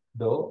done,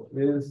 though,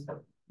 is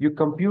you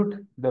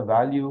compute the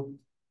value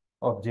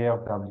of J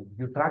of W.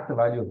 You track the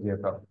value of J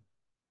of W.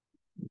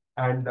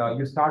 And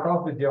you start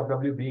off with J of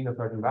W being a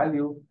certain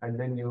value, and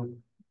then you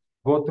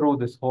go through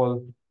this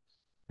whole,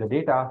 the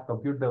data,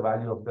 compute the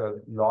value of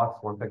the loss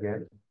once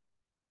again,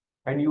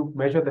 and you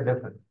measure the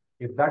difference.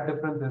 If that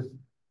difference is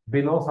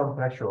below some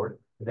threshold,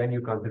 then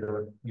you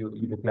consider,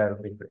 you declare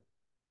a victory.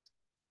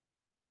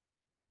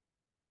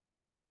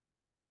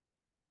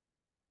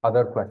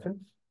 Other questions?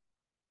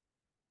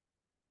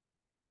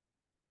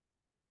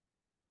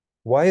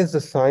 Why is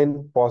the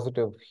sign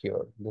positive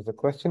here? There's a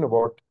question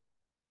about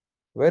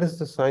where is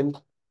the sign?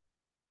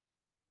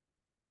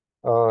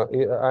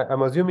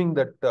 I'm assuming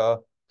that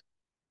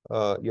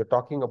you're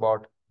talking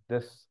about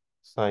this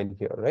sign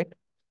here, right?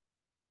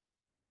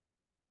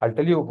 I'll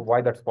tell you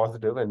why that's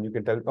positive, and you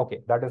can tell,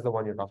 okay, that is the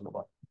one you're talking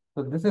about.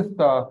 So this is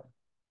the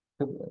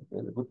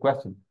good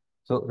question.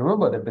 So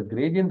remember that the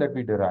gradient that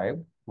we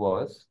derived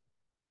was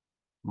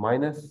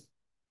minus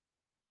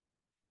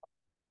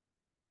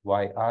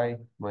yi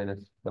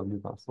minus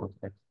w transpose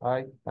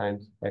xi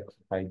times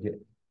xij.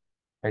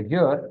 And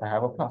here I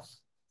have a plus.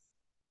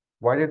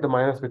 Why did the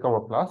minus become a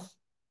plus?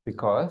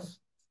 Because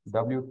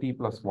wt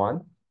plus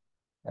 1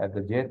 at the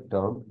jth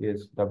term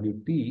is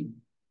wt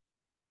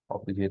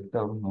of the jth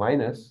term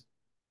minus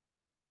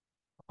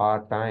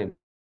r times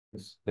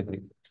the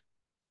gradient.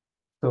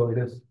 So it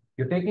is,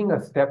 you're taking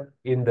a step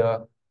in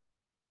the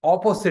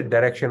opposite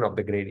direction of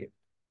the gradient.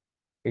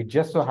 It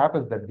just so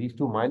happens that these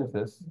two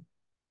minuses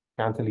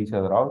cancel each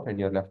other out and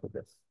you're left with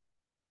this.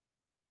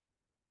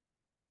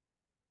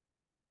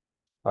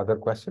 Other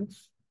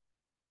questions?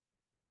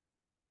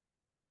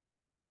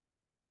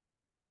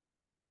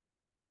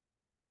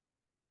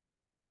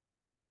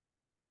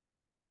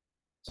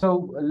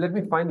 So let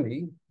me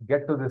finally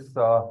get to this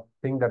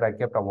thing that I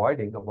kept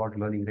avoiding about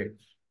learning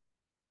rates.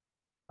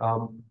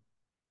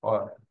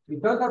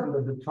 It turns out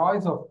that the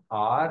choice of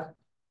R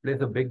plays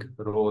a big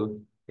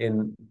role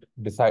in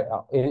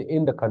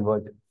the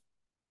convergence.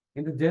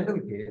 In the general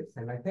case,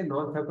 and I say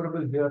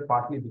non-separable here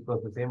partly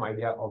because the same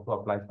idea also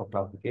applies for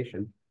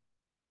classification.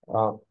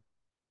 In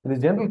the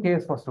general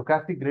case, for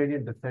stochastic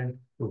gradient descent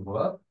to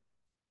work,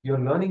 your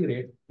learning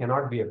rate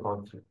cannot be a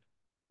constant.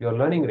 Your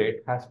learning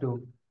rate has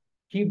to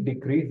keep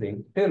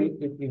decreasing till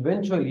it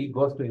eventually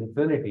goes to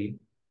infinity,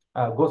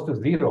 goes to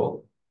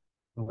zero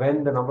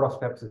when the number of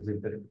steps is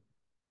infinite.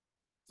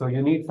 So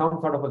you need some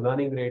sort of a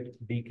learning rate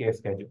decay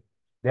schedule.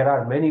 There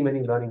are many,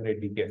 many learning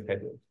rate decay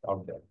schedules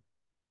out there.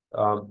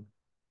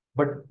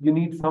 but you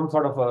need some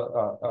sort of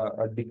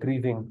a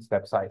decreasing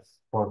step size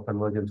for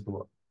convergence to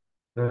work.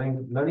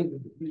 Learning,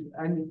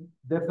 and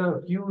there's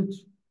a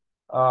huge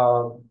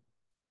sort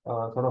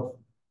of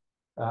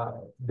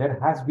there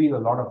has been a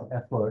lot of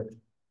effort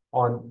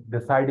on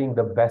deciding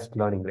the best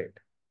learning rate.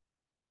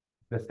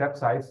 The step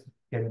size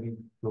can be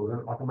chosen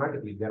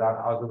automatically. There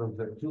are algorithms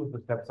that choose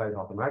the step size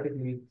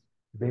automatically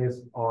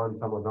based on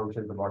some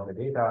assumptions about the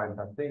data and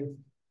such things,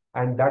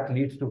 and that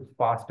leads to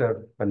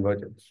faster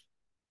convergence.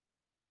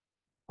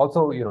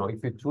 Also,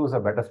 if you choose a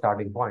better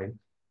starting point,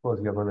 of course,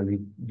 you're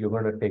going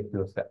to take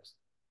fewer steps.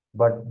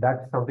 But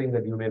that's something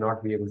that you may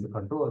not be able to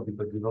control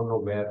because you don't know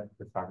where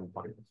the starting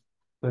point is.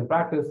 So in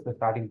practice, the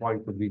starting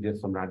point could be just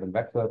some random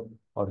vector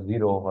or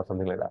 0 or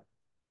something like that.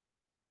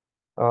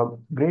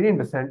 Gradient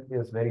descent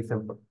is very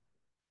simple.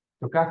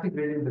 Stochastic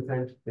gradient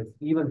descent is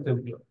even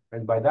simpler.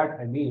 And by that,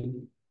 I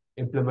mean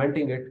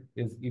implementing it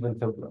is even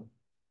simpler.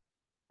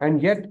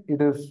 And yet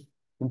it is,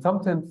 in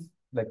some sense,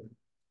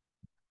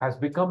 has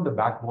become the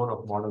backbone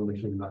of modern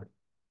machine learning.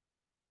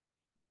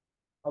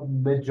 A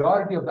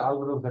majority of the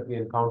algorithms that we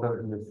encounter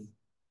in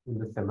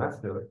this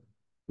semester,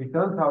 it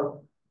turns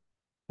out,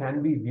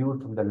 can be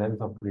viewed from the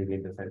lens of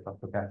gradient descent, of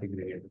stochastic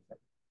gradient descent.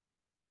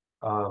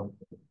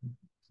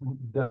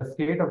 The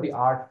state of the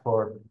art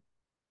for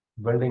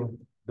building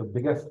the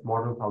biggest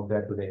models out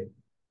there today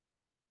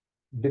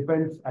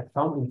depends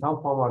in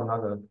some form or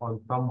another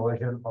on some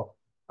version of,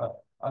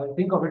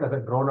 think of it as a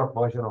grown-up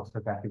version of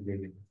stochastic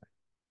gradient descent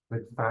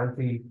with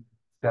fancy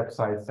step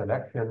size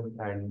selection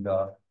and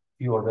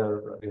few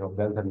other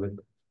bells and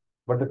whistles.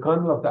 But the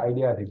kernel of the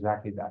idea is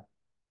exactly that.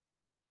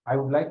 I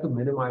would like to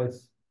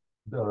minimize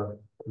the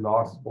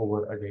loss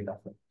over a data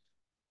set.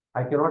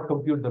 I cannot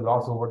compute the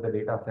loss over the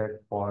data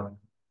set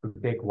to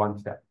take one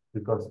step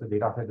because the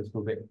data set is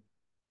too big.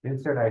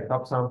 Instead, I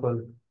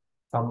subsample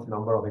some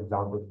number of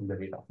examples from the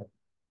data set.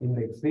 In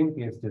the extreme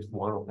case, just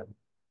one of them.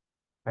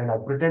 And I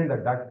pretend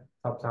that that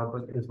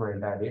subsample is my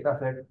entire data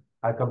set.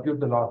 I compute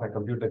the loss, I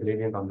compute the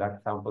gradient on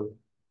that sample,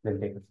 then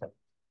take a step.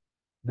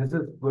 This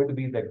is going to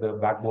be like the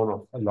backbone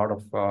of a lot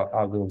of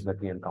algorithms that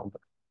we encounter.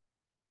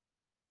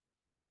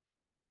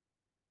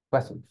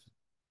 Questions?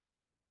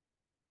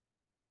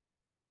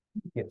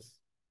 Yes.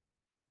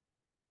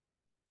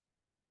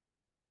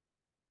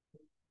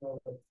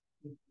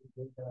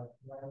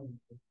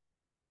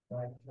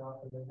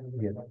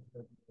 Yes.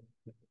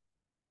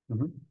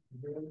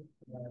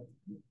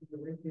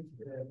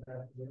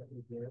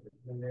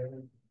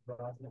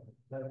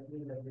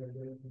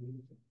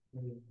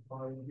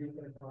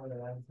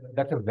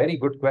 That's a very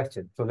good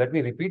question. So let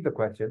me repeat the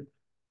question.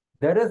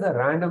 There is a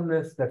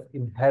randomness that's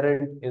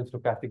inherent in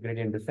stochastic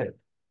gradient descent,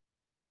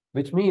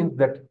 which means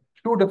that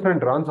two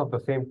different runs of the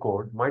same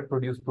code might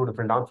produce two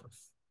different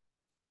answers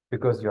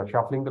because you're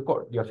shuffling the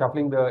code, you're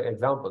shuffling the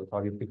examples,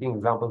 or you're picking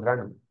examples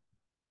randomly.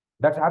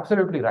 That's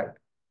absolutely right.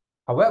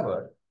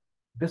 However,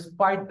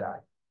 despite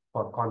that,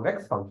 for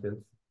convex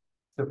functions,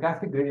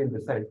 stochastic gradient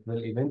descent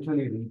will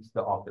eventually reach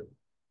the optimum,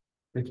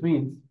 which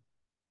means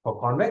for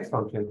convex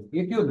functions,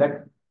 if you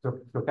let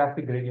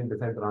stochastic gradient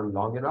descent run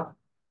long enough,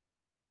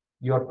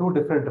 your two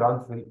different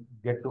runs will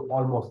get to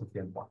almost the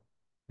same point.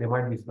 They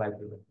might be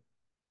slightly different.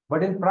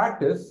 But in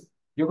practice,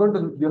 you're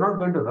not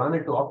going to run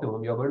it to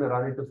optimum. You're going to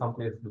run it to some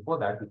place before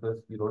that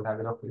because you don't have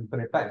enough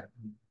infinite time.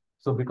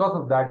 So because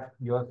of that,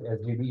 your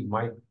SGD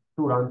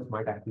two runs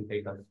might actually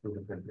take us to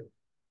different places.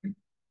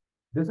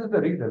 This is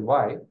the reason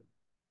why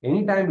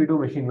anytime we do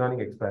machine learning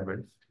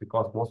experiments,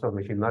 because most of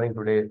machine learning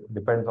today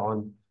depends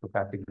on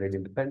stochastic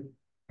gradient descent,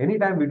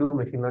 anytime we do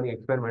machine learning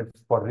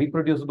experiments for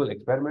reproducible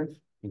experiments,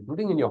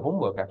 including in your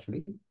homework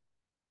actually,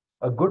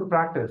 a good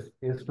practice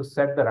is to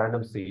set the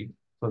random seed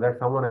so that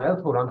someone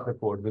else who runs the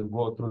code will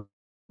go through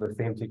the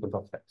same sequence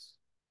of steps.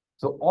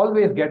 So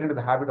always get into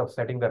the habit of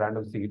setting the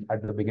random seed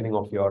at the beginning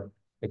of your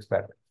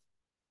experiment.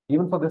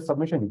 Even for this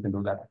submission, you can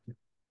do that actually.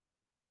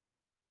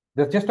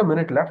 There's just a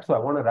minute left, so I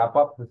want to wrap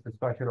up this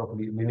discussion of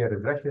linear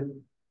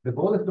regression. The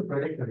goal is to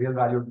predict the real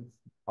valued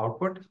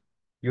output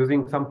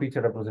using some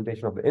feature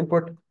representation of the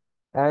input.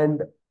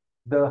 And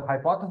the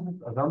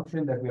hypothesis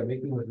assumption that we are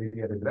making with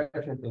linear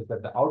regression is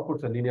that the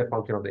output's a linear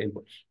function of the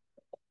inputs.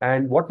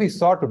 And what we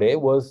saw today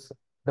was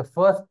the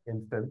first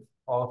instance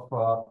of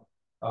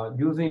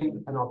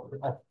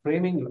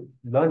framing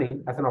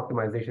learning as an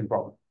optimization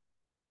problem.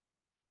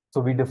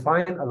 So we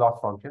define a loss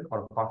function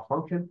or a cost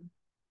function,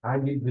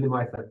 and we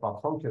minimize that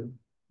cost function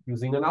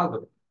using an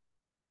algorithm.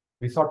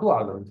 We saw two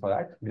algorithms for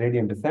that: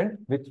 gradient descent,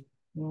 which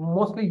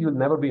mostly you'll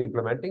never be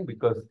implementing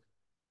because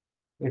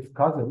its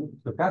cousin,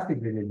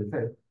 stochastic gradient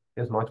descent,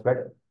 is much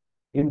better.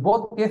 In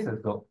both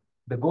cases, though,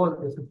 the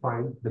goal is to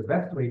find the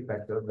best weight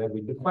vector where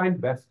we define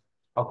best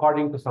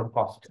according to some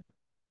cost.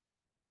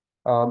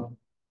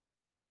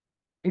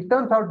 It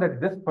turns out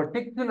that this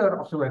particular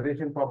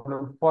optimization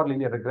problem for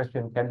linear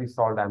regression can be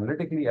solved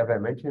analytically, as I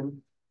mentioned.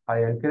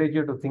 I encourage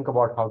you to think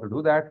about how to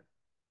do that.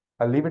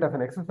 I'll leave it as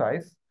an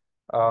exercise.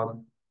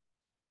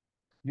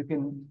 You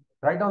can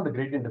write down the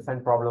gradient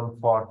descent problem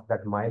for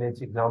that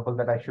mileage example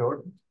that I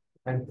showed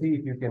and see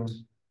if you can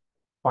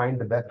find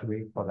the best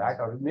way for that,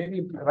 or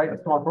maybe write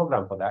a small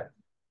program for that.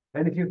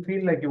 And if you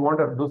feel like you want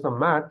to do some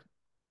math,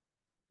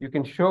 you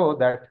can show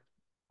that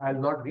I'll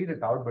not read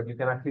it out, but you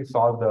can actually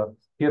solve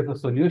here's the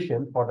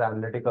solution for the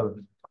analytical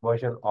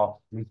version of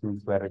least mean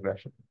square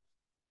regression.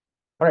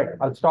 All right,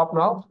 I'll stop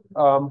now.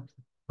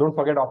 Don't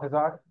forget office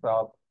hours.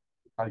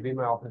 I'll be in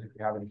my office if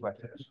you have any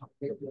questions.